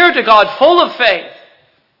draw near to God full of faith,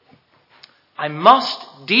 I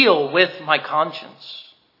must deal with my conscience.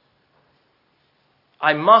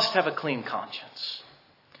 I must have a clean conscience,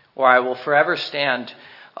 or I will forever stand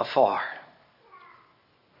afar.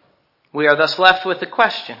 We are thus left with the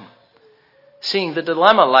question, seeing the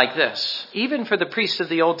dilemma like this, even for the priests of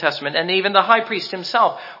the Old Testament and even the high priest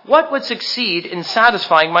himself, what would succeed in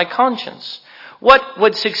satisfying my conscience? What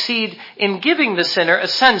would succeed in giving the sinner a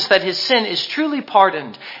sense that his sin is truly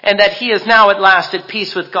pardoned and that he is now at last at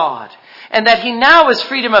peace with God? And that he now has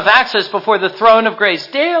freedom of access before the throne of grace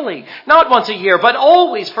daily, not once a year, but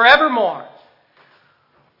always, forevermore.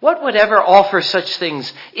 What would ever offer such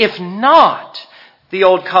things if not the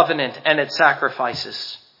old covenant and its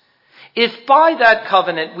sacrifices? If by that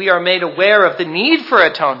covenant we are made aware of the need for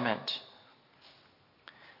atonement,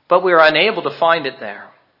 but we are unable to find it there,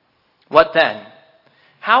 what then?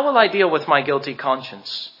 How will I deal with my guilty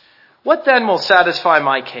conscience? What then will satisfy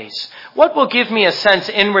my case? What will give me a sense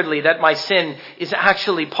inwardly that my sin is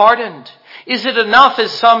actually pardoned? Is it enough,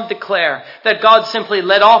 as some declare, that God simply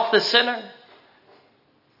let off the sinner?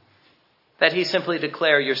 That he simply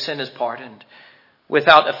declare your sin is pardoned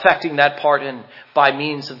without affecting that pardon by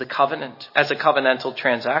means of the covenant as a covenantal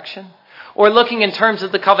transaction? Or looking in terms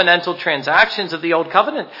of the covenantal transactions of the old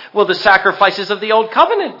covenant, will the sacrifices of the old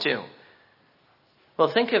covenant do? Well,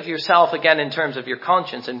 think of yourself again in terms of your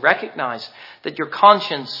conscience and recognize that your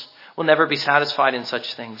conscience will never be satisfied in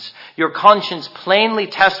such things. Your conscience plainly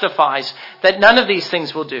testifies that none of these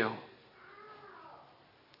things will do.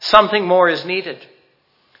 Something more is needed.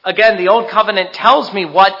 Again, the Old Covenant tells me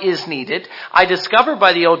what is needed. I discover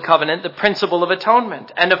by the Old Covenant the principle of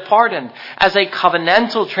atonement and of pardon as a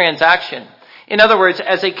covenantal transaction. In other words,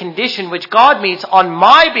 as a condition which God meets on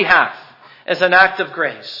my behalf as an act of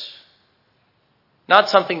grace. Not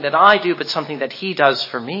something that I do, but something that he does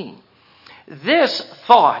for me. This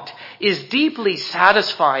thought is deeply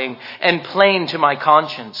satisfying and plain to my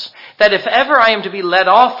conscience. That if ever I am to be let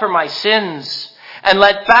off for my sins and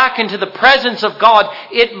let back into the presence of God,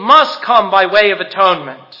 it must come by way of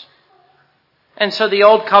atonement. And so the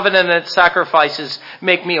old covenant and its sacrifices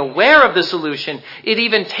make me aware of the solution. It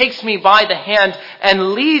even takes me by the hand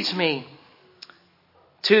and leads me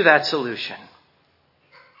to that solution.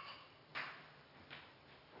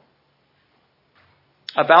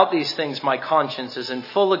 About these things, my conscience is in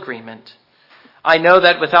full agreement. I know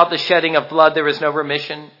that without the shedding of blood there is no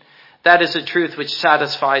remission. That is a truth which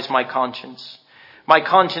satisfies my conscience. My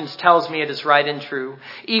conscience tells me it is right and true.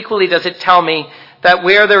 Equally does it tell me that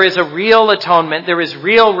where there is a real atonement, there is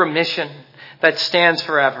real remission that stands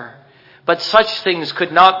forever. But such things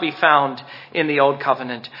could not be found in the Old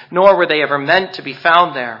Covenant, nor were they ever meant to be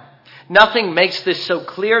found there. Nothing makes this so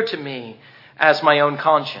clear to me as my own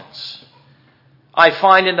conscience. I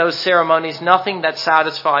find in those ceremonies nothing that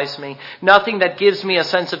satisfies me, nothing that gives me a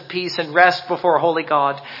sense of peace and rest before holy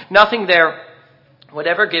God. Nothing there would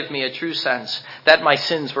ever give me a true sense that my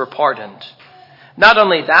sins were pardoned. Not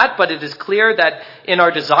only that, but it is clear that in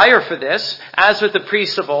our desire for this, as with the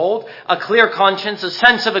priests of old, a clear conscience, a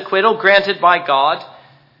sense of acquittal granted by God,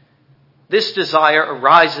 this desire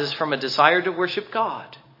arises from a desire to worship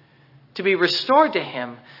God, to be restored to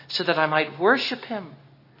him so that I might worship him.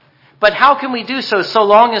 But how can we do so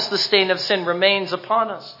long as the stain of sin remains upon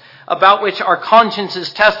us, about which our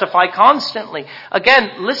consciences testify constantly?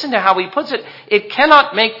 Again, listen to how he puts it. It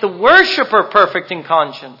cannot make the worshiper perfect in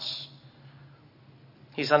conscience.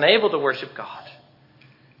 He's unable to worship God.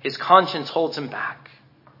 His conscience holds him back.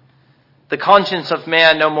 The conscience of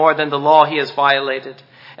man, no more than the law he has violated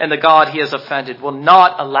and the God he has offended, will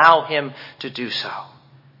not allow him to do so.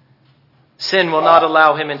 Sin will not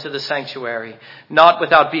allow him into the sanctuary, not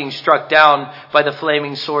without being struck down by the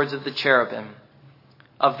flaming swords of the cherubim.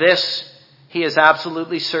 Of this, he is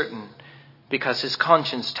absolutely certain, because his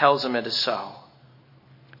conscience tells him it is so.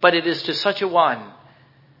 But it is to such a one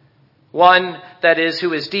that is,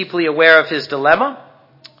 who is deeply aware of his dilemma,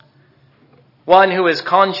 one who is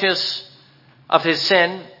conscious of his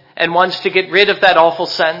sin and wants to get rid of that awful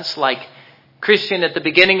sense, like Christian at the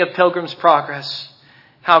beginning of Pilgrim's Progress.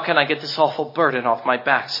 How can I get this awful burden off my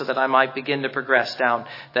back so that I might begin to progress down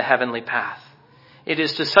the heavenly path? It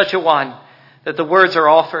is to such a one that the words are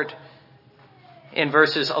offered in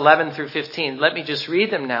verses 11 through 15. Let me just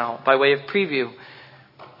read them now by way of preview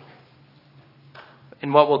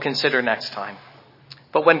in what we'll consider next time.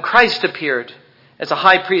 But when Christ appeared as a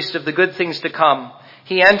high priest of the good things to come,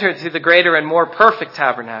 he entered through the greater and more perfect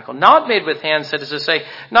tabernacle, not made with hands, that is to say,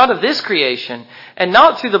 not of this creation, and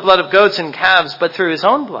not through the blood of goats and calves, but through his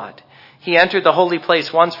own blood. He entered the holy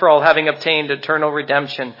place once for all, having obtained eternal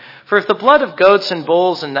redemption. For if the blood of goats and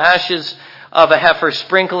bulls and the ashes of a heifer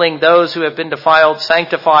sprinkling those who have been defiled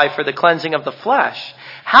sanctify for the cleansing of the flesh,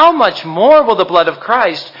 how much more will the blood of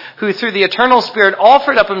Christ, who through the eternal Spirit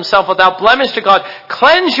offered up himself without blemish to God,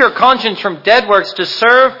 cleanse your conscience from dead works to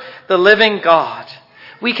serve the living God?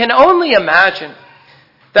 We can only imagine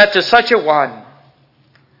that to such a one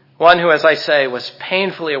who, as I say, was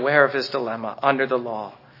painfully aware of his dilemma under the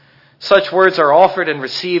law, such words are offered and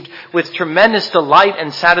received with tremendous delight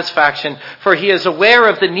and satisfaction, for he is aware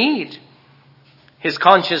of the need. His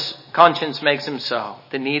conscience makes him so,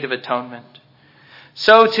 the need of atonement.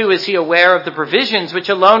 So too is he aware of the provisions which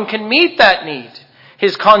alone can meet that need,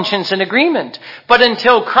 his conscience in agreement. But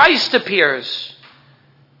until Christ appears,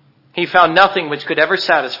 he found nothing which could ever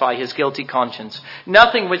satisfy his guilty conscience,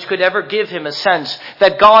 nothing which could ever give him a sense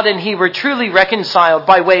that God and he were truly reconciled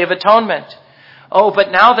by way of atonement. Oh,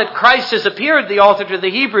 but now that Christ has appeared, the author to the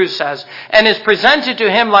Hebrews says, and is presented to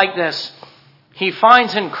him like this, he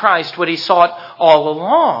finds in Christ what he sought all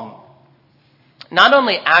along. Not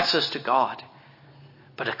only access to God,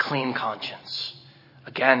 but a clean conscience.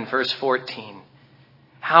 Again, verse 14.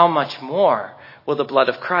 How much more will the blood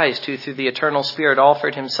of Christ, who through the eternal Spirit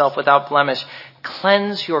offered himself without blemish,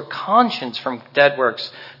 cleanse your conscience from dead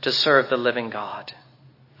works to serve the living God?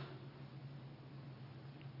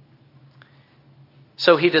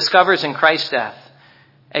 So he discovers in Christ's death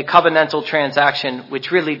a covenantal transaction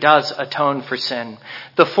which really does atone for sin.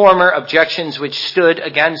 The former objections which stood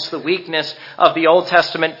against the weakness of the Old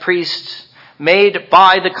Testament priests made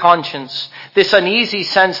by the conscience, this uneasy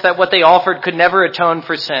sense that what they offered could never atone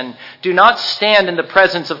for sin, do not stand in the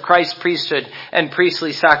presence of Christ's priesthood and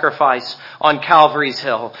priestly sacrifice on Calvary's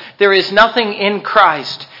hill. There is nothing in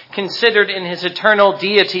Christ considered in his eternal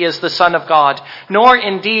deity as the Son of God, nor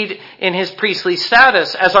indeed in his priestly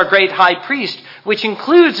status as our great high priest, which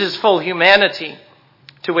includes his full humanity,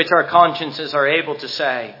 to which our consciences are able to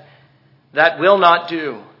say, that will not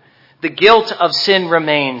do. The guilt of sin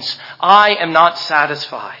remains. I am not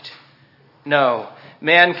satisfied. No,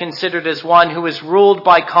 man considered as one who is ruled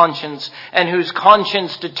by conscience and whose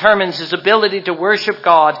conscience determines his ability to worship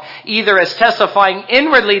God, either as testifying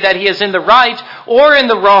inwardly that he is in the right or in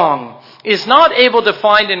the wrong, is not able to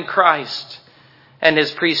find in Christ and his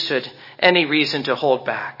priesthood any reason to hold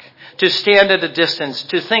back, to stand at a distance,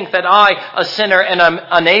 to think that I, a sinner, am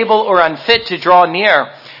unable or unfit to draw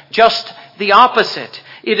near. Just the opposite.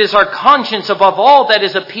 It is our conscience above all that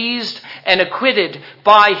is appeased and acquitted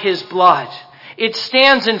by his blood. It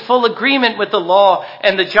stands in full agreement with the law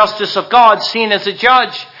and the justice of God seen as a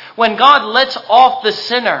judge. When God lets off the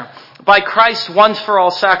sinner by Christ's once for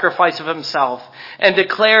all sacrifice of himself and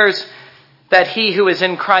declares that he who is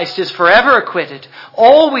in Christ is forever acquitted,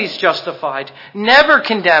 always justified, never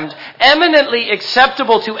condemned, eminently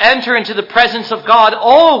acceptable to enter into the presence of God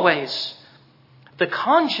always, the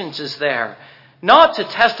conscience is there, not to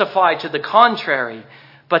testify to the contrary,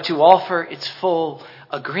 but to offer its full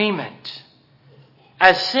agreement.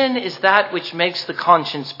 As sin is that which makes the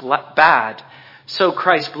conscience bad, so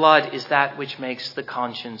Christ's blood is that which makes the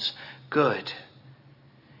conscience good.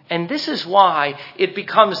 And this is why it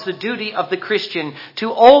becomes the duty of the Christian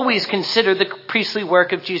to always consider the priestly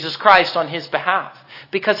work of Jesus Christ on his behalf.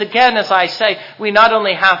 Because again, as I say, we not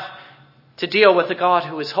only have to deal with a God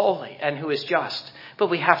who is holy and who is just, but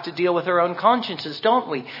we have to deal with our own consciences, don't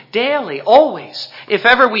we? Daily, always, if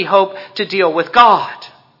ever we hope to deal with God.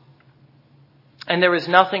 And there is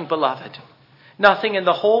nothing, beloved, nothing in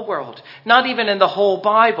the whole world, not even in the whole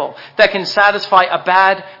Bible, that can satisfy a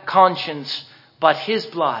bad conscience but his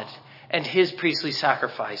blood and his priestly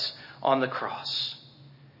sacrifice on the cross.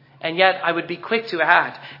 And yet I would be quick to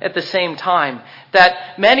add at the same time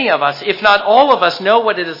that many of us, if not all of us, know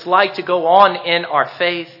what it is like to go on in our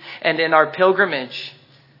faith and in our pilgrimage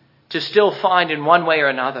to still find in one way or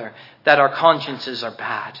another that our consciences are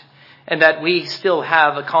bad and that we still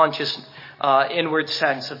have a conscious inward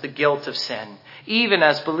sense of the guilt of sin, even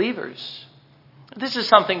as believers. This is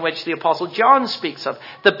something which the Apostle John speaks of,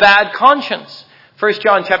 the bad conscience. 1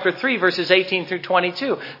 John chapter 3, verses 18 through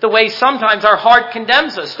 22. The way sometimes our heart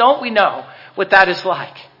condemns us. Don't we know what that is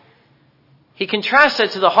like? He contrasts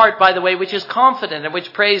it to the heart, by the way, which is confident and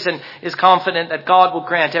which prays and is confident that God will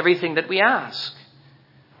grant everything that we ask.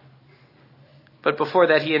 But before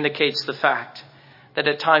that, he indicates the fact that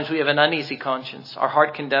at times we have an uneasy conscience. Our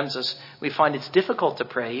heart condemns us. We find it's difficult to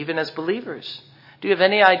pray, even as believers. Do you have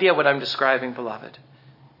any idea what I'm describing, beloved?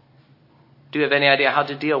 Do you have any idea how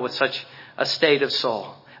to deal with such a state of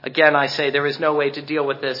soul? Again, I say there is no way to deal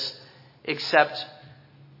with this except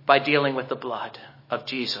by dealing with the blood of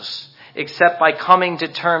Jesus, except by coming to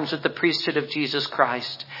terms with the priesthood of Jesus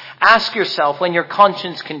Christ. Ask yourself, when your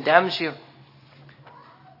conscience condemns you,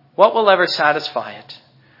 what will ever satisfy it?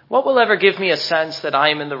 What will ever give me a sense that I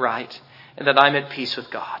am in the right and that I'm at peace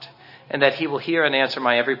with God and that he will hear and answer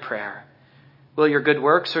my every prayer? Will your good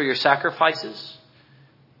works or your sacrifices?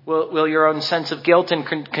 Will your own sense of guilt and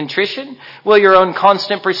contrition? Will your own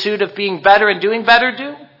constant pursuit of being better and doing better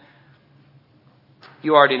do?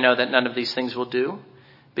 You already know that none of these things will do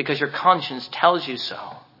because your conscience tells you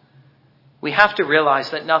so. We have to realize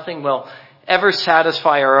that nothing will ever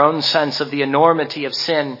satisfy our own sense of the enormity of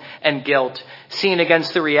sin and guilt, seen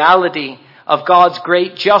against the reality of God's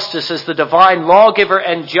great justice as the divine lawgiver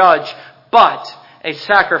and judge, but a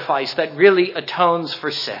sacrifice that really atones for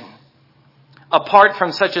sin. Apart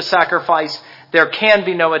from such a sacrifice, there can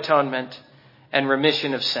be no atonement and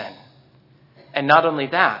remission of sin. And not only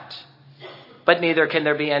that, but neither can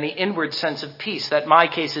there be any inward sense of peace that my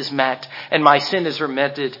case is met and my sin is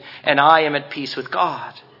remitted and I am at peace with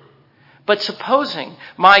God. But supposing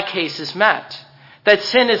my case is met, that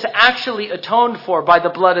sin is actually atoned for by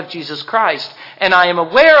the blood of Jesus Christ, and I am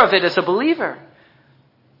aware of it as a believer,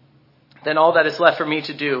 then all that is left for me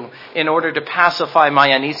to do in order to pacify my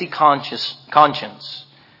uneasy conscience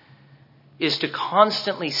is to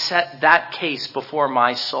constantly set that case before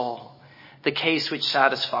my soul, the case which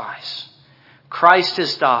satisfies. Christ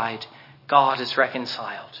has died, God is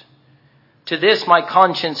reconciled. To this, my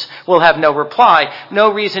conscience will have no reply,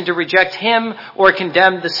 no reason to reject him or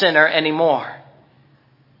condemn the sinner anymore.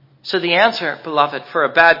 So the answer, beloved, for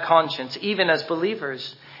a bad conscience, even as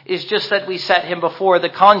believers, is just that we set him before the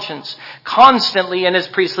conscience constantly in his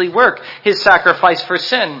priestly work, his sacrifice for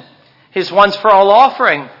sin, his once for all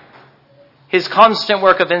offering, his constant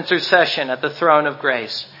work of intercession at the throne of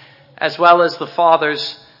grace, as well as the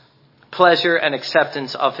Father's pleasure and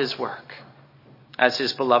acceptance of his work as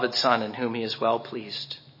his beloved Son in whom he is well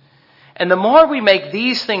pleased. And the more we make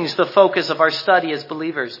these things the focus of our study as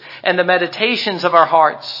believers and the meditations of our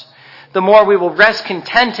hearts, the more we will rest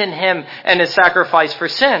content in him and his sacrifice for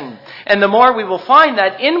sin. And the more we will find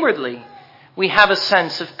that inwardly we have a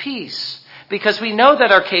sense of peace because we know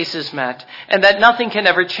that our case is met and that nothing can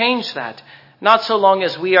ever change that, not so long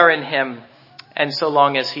as we are in him and so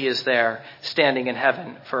long as he is there standing in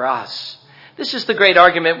heaven for us. This is the great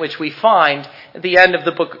argument which we find at the end of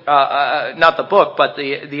the book,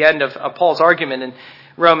 the end of Paul's argument in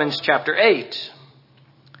Romans chapter 8.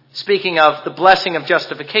 Speaking of the blessing of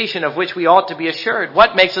justification, of which we ought to be assured.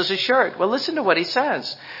 What makes us assured? Well, listen to what he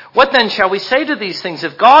says. What then shall we say to these things?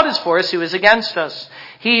 If God is for us, who is against us?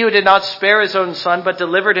 He who did not spare his own son, but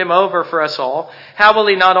delivered him over for us all, how will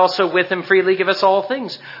he not also with him freely give us all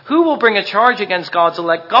things? Who will bring a charge against God's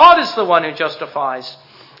elect? God is the one who justifies.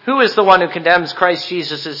 Who is the one who condemns? Christ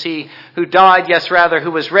Jesus is he who died, yes, rather, who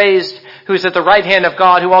was raised, who is at the right hand of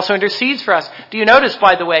God, who also intercedes for us. Do you notice,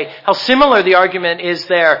 by the way, how similar the argument is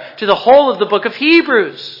there to the whole of the book of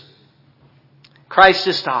Hebrews? Christ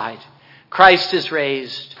has died. Christ is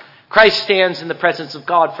raised. Christ stands in the presence of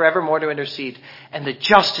God forevermore to intercede, and the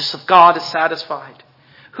justice of God is satisfied.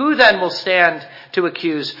 Who then will stand to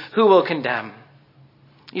accuse? Who will condemn?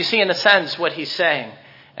 You see, in a sense, what he's saying,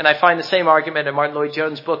 and I find the same argument in Martin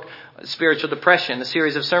Lloyd-Jones' book, Spiritual Depression, a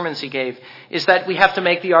series of sermons he gave, is that we have to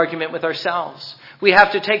make the argument with ourselves. We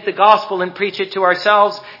have to take the gospel and preach it to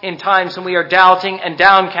ourselves in times when we are doubting and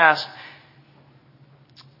downcast,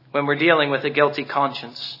 when we're dealing with a guilty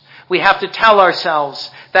conscience. We have to tell ourselves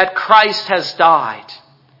that Christ has died.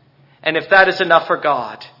 And if that is enough for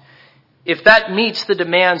God, if that meets the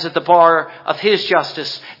demands at the bar of his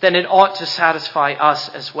justice, then it ought to satisfy us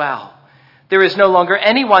as well. There is no longer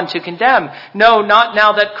anyone to condemn. No, not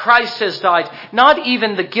now that Christ has died. Not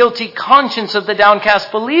even the guilty conscience of the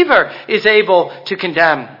downcast believer is able to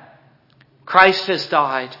condemn. Christ has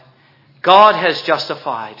died. God has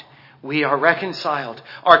justified. We are reconciled.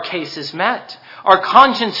 Our case is met. Our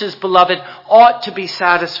consciences, beloved, ought to be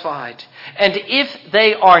satisfied. And if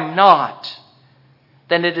they are not,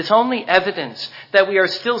 then it is only evidence that we are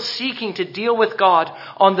still seeking to deal with God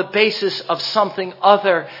on the basis of something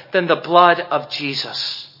other than the blood of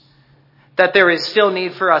Jesus. That there is still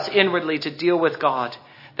need for us inwardly to deal with God,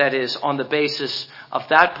 that is, on the basis of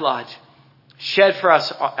that blood shed for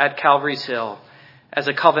us at Calvary's Hill as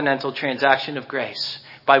a covenantal transaction of grace,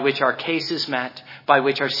 by which our case is met, by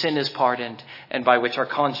which our sin is pardoned, and by which our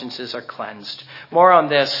consciences are cleansed. More on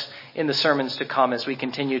this in the sermons to come as we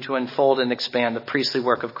continue to unfold and expand the priestly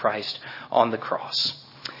work of Christ on the cross.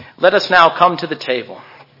 Let us now come to the table.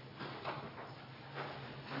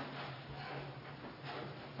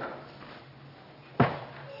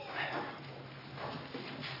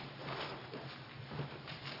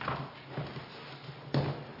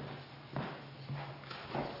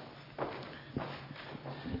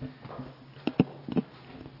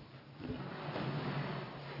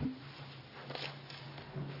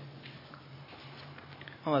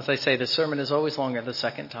 Well, as I say, the sermon is always longer the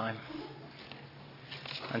second time.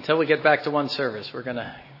 Until we get back to one service, we're going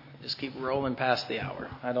to just keep rolling past the hour.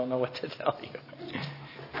 I don't know what to tell you.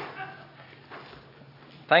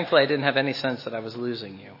 Thankfully, I didn't have any sense that I was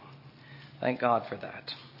losing you. Thank God for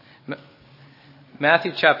that.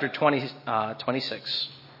 Matthew chapter 26,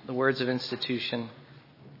 the words of institution,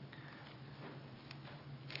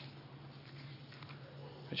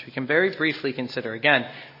 which we can very briefly consider. Again,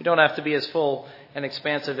 we don't have to be as full and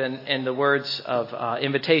expansive in the words of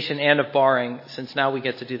invitation and of barring, since now we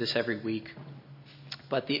get to do this every week.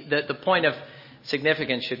 But the point of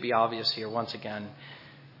significance should be obvious here once again.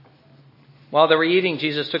 While they were eating,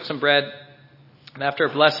 Jesus took some bread, and after a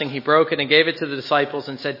blessing, he broke it and gave it to the disciples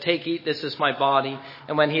and said, "Take, eat, this is my body."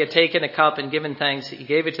 And when he had taken a cup and given thanks, he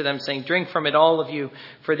gave it to them, saying, "Drink from it, all of you,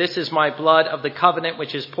 for this is my blood of the covenant,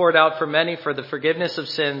 which is poured out for many for the forgiveness of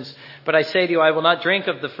sins. But I say to you, I will not drink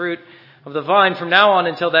of the fruit of the vine from now on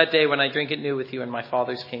until that day when I drink it new with you in my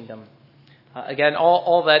Father's kingdom." Again,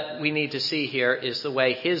 all that we need to see here is the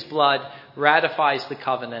way his blood ratifies the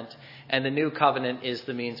covenant, and the new covenant is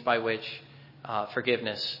the means by which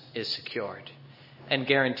forgiveness is secured and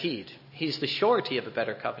guaranteed. He's the surety of a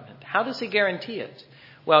better covenant. How does he guarantee it?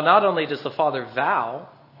 Well, not only does the Father vow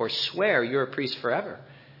or swear, "You're a priest forever,"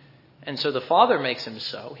 and so the Father makes him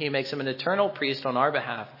so. He makes him an eternal priest on our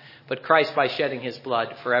behalf. But Christ, by shedding his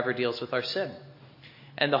blood, forever deals with our sin.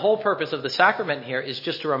 And the whole purpose of the sacrament here is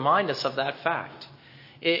just to remind us of that fact.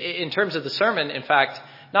 In terms of the sermon, in fact,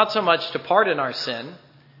 not so much to pardon our sin.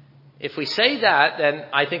 If we say that, then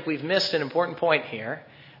I think we've missed an important point here,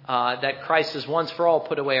 that Christ has once for all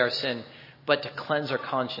put away our sin, but to cleanse our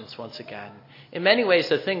conscience once again. In many ways,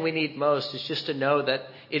 the thing we need most is just to know that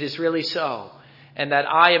it is really so, and that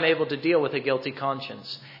I am able to deal with a guilty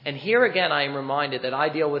conscience. And here again, I am reminded that I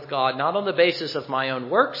deal with God not on the basis of my own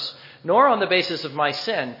works, nor on the basis of my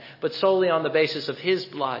sin, but solely on the basis of his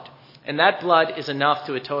blood. And that blood is enough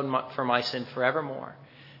to atone for my sin forevermore.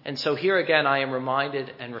 And so here again, I am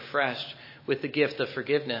reminded and refreshed with the gift of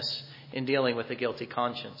forgiveness in dealing with a guilty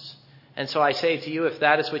conscience. And so I say to you, if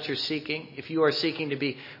that is what you're seeking, if you are seeking to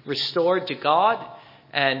be restored to God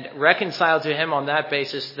and reconciled to him on that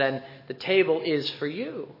basis, then the table is for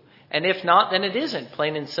you. And if not, then it isn't,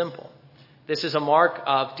 plain and simple. This is a mark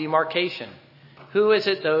of demarcation. Who is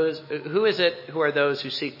it who are those who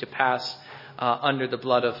seek to pass under the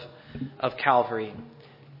blood of Calvary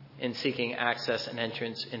in seeking access and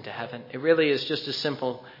entrance into heaven? It really is just as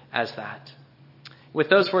simple as that. With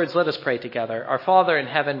those words, let us pray together. Our Father in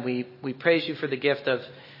heaven, we praise you for the gift of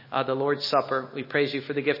the Lord's Supper. We praise you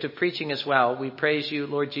for the gift of preaching as well. We praise you,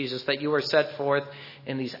 Lord Jesus, that you are set forth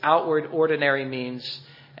in these outward, ordinary means,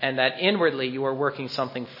 and that inwardly you are working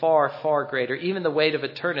something far, far greater, even the weight of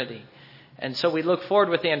eternity. And so we look forward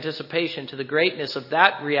with anticipation to the greatness of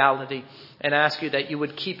that reality and ask you that you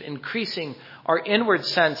would keep increasing our inward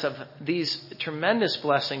sense of these tremendous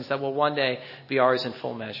blessings that will one day be ours in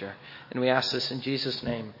full measure. And we ask this in Jesus'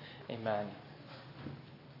 name. Amen.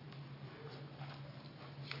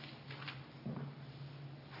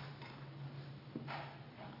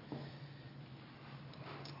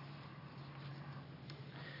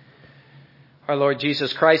 Our Lord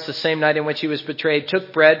Jesus Christ, the same night in which he was betrayed,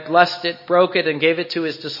 took bread, blessed it, broke it, and gave it to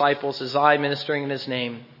his disciples. As I, ministering in his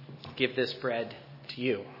name, give this bread to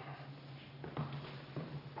you.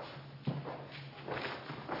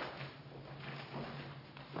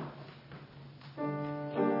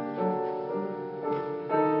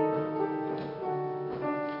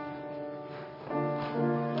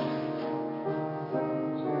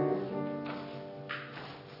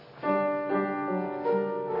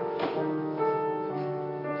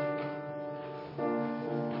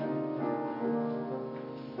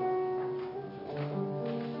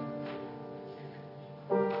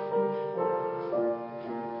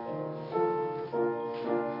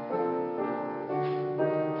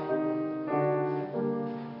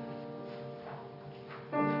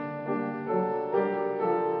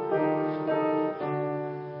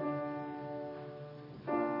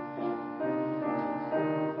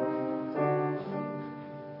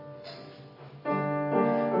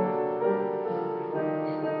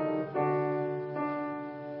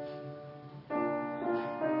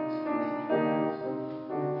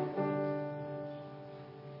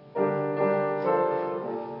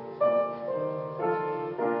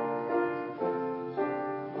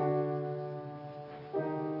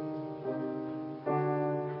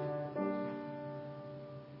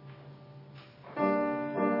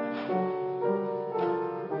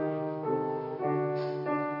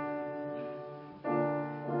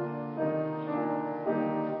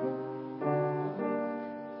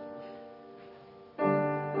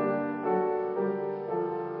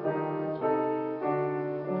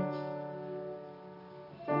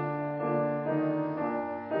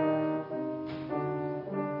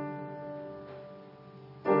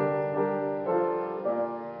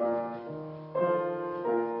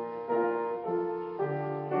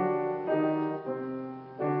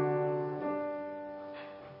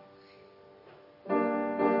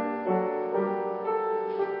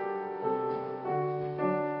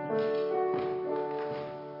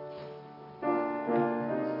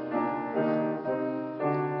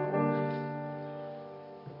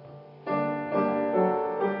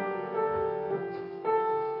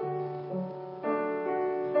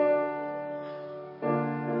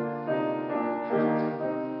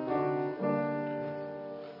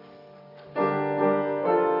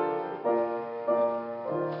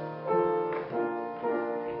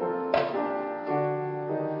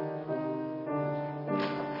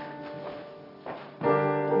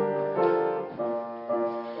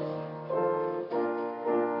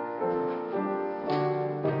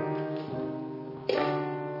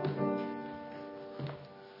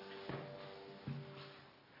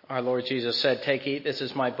 Our Lord Jesus said, "Take, eat, this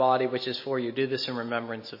is my body, which is for you. Do this in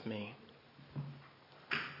remembrance of me."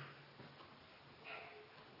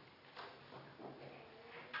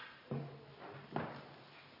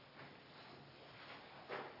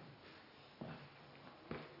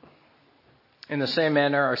 In the same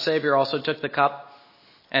manner, our Savior also took the cup,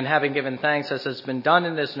 and having given thanks, as has been done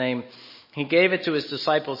in his name, he gave it to his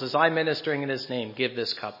disciples. As I, ministering in his name, give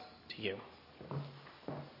this cup to you.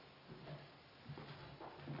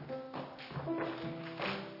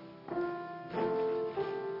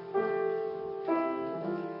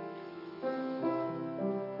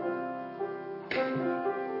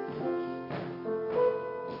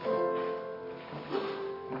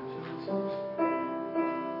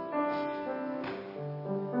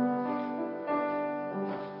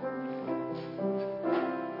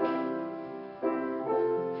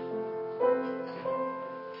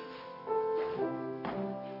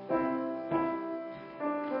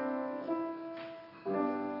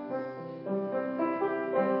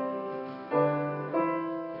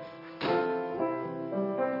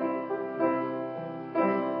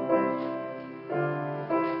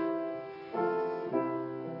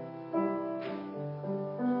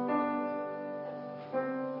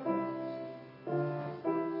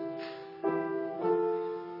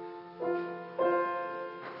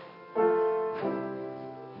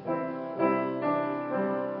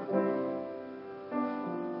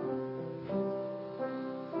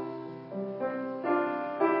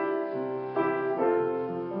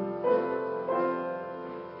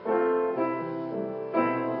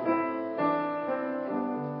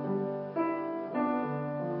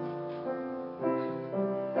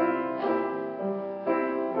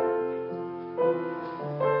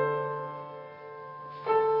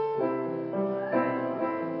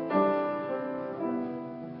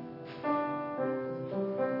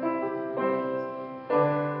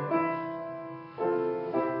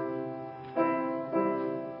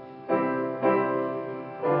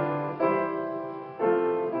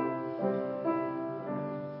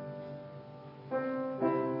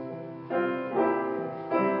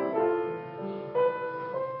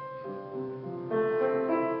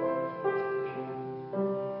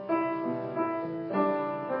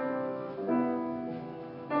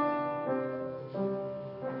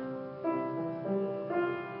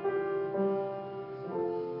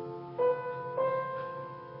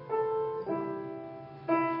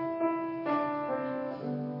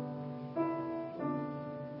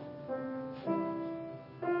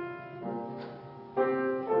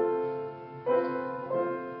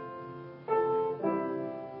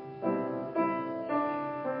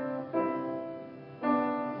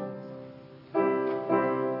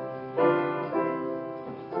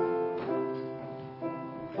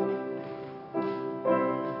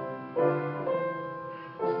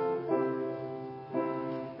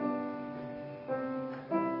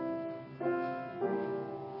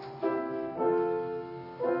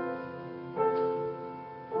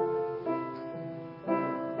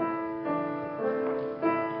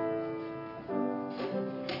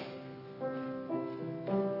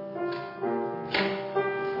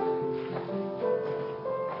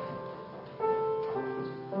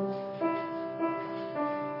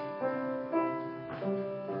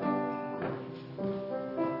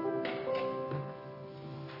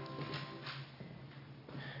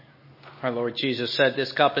 Our Lord Jesus said,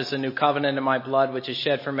 "This cup is the new covenant in my blood, which is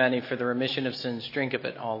shed for many for the remission of sins. Drink of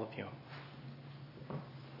it, all of you."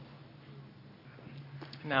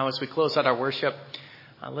 Now, as we close out our worship,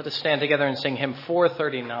 let us stand together and sing hymn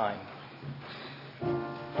 439.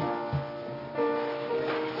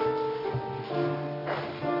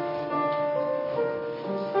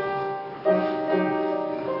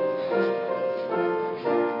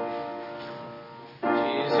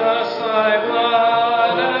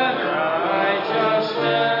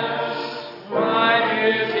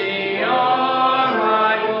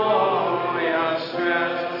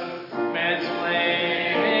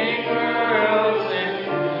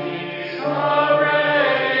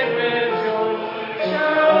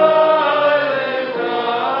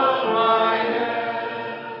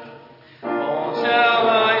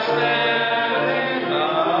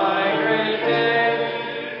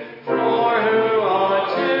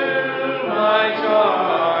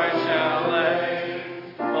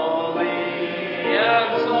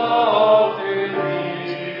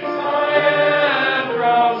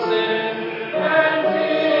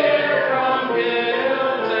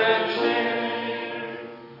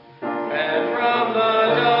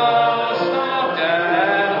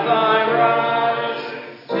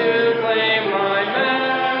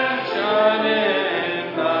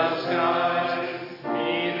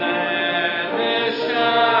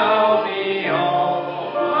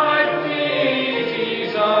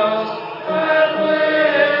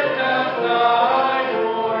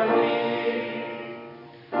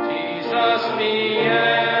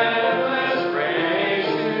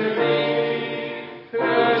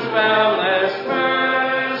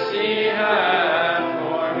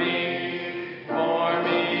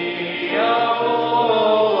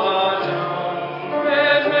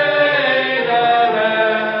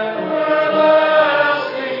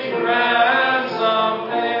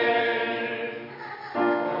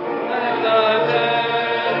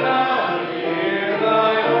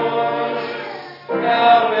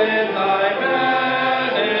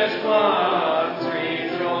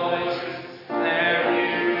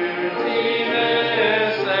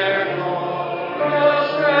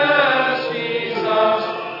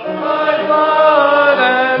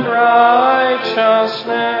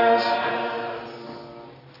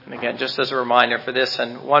 Just as a reminder for this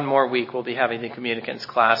and one more week, we'll be having the communicants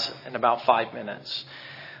class in about 5 minutes.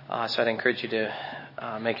 So I'd encourage you to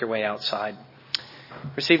make your way outside.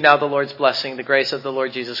 Receive now the Lord's blessing, the grace of the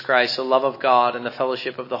Lord Jesus Christ, the love of God, and the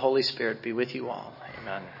fellowship of the Holy Spirit be with you all.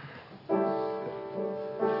 Amen.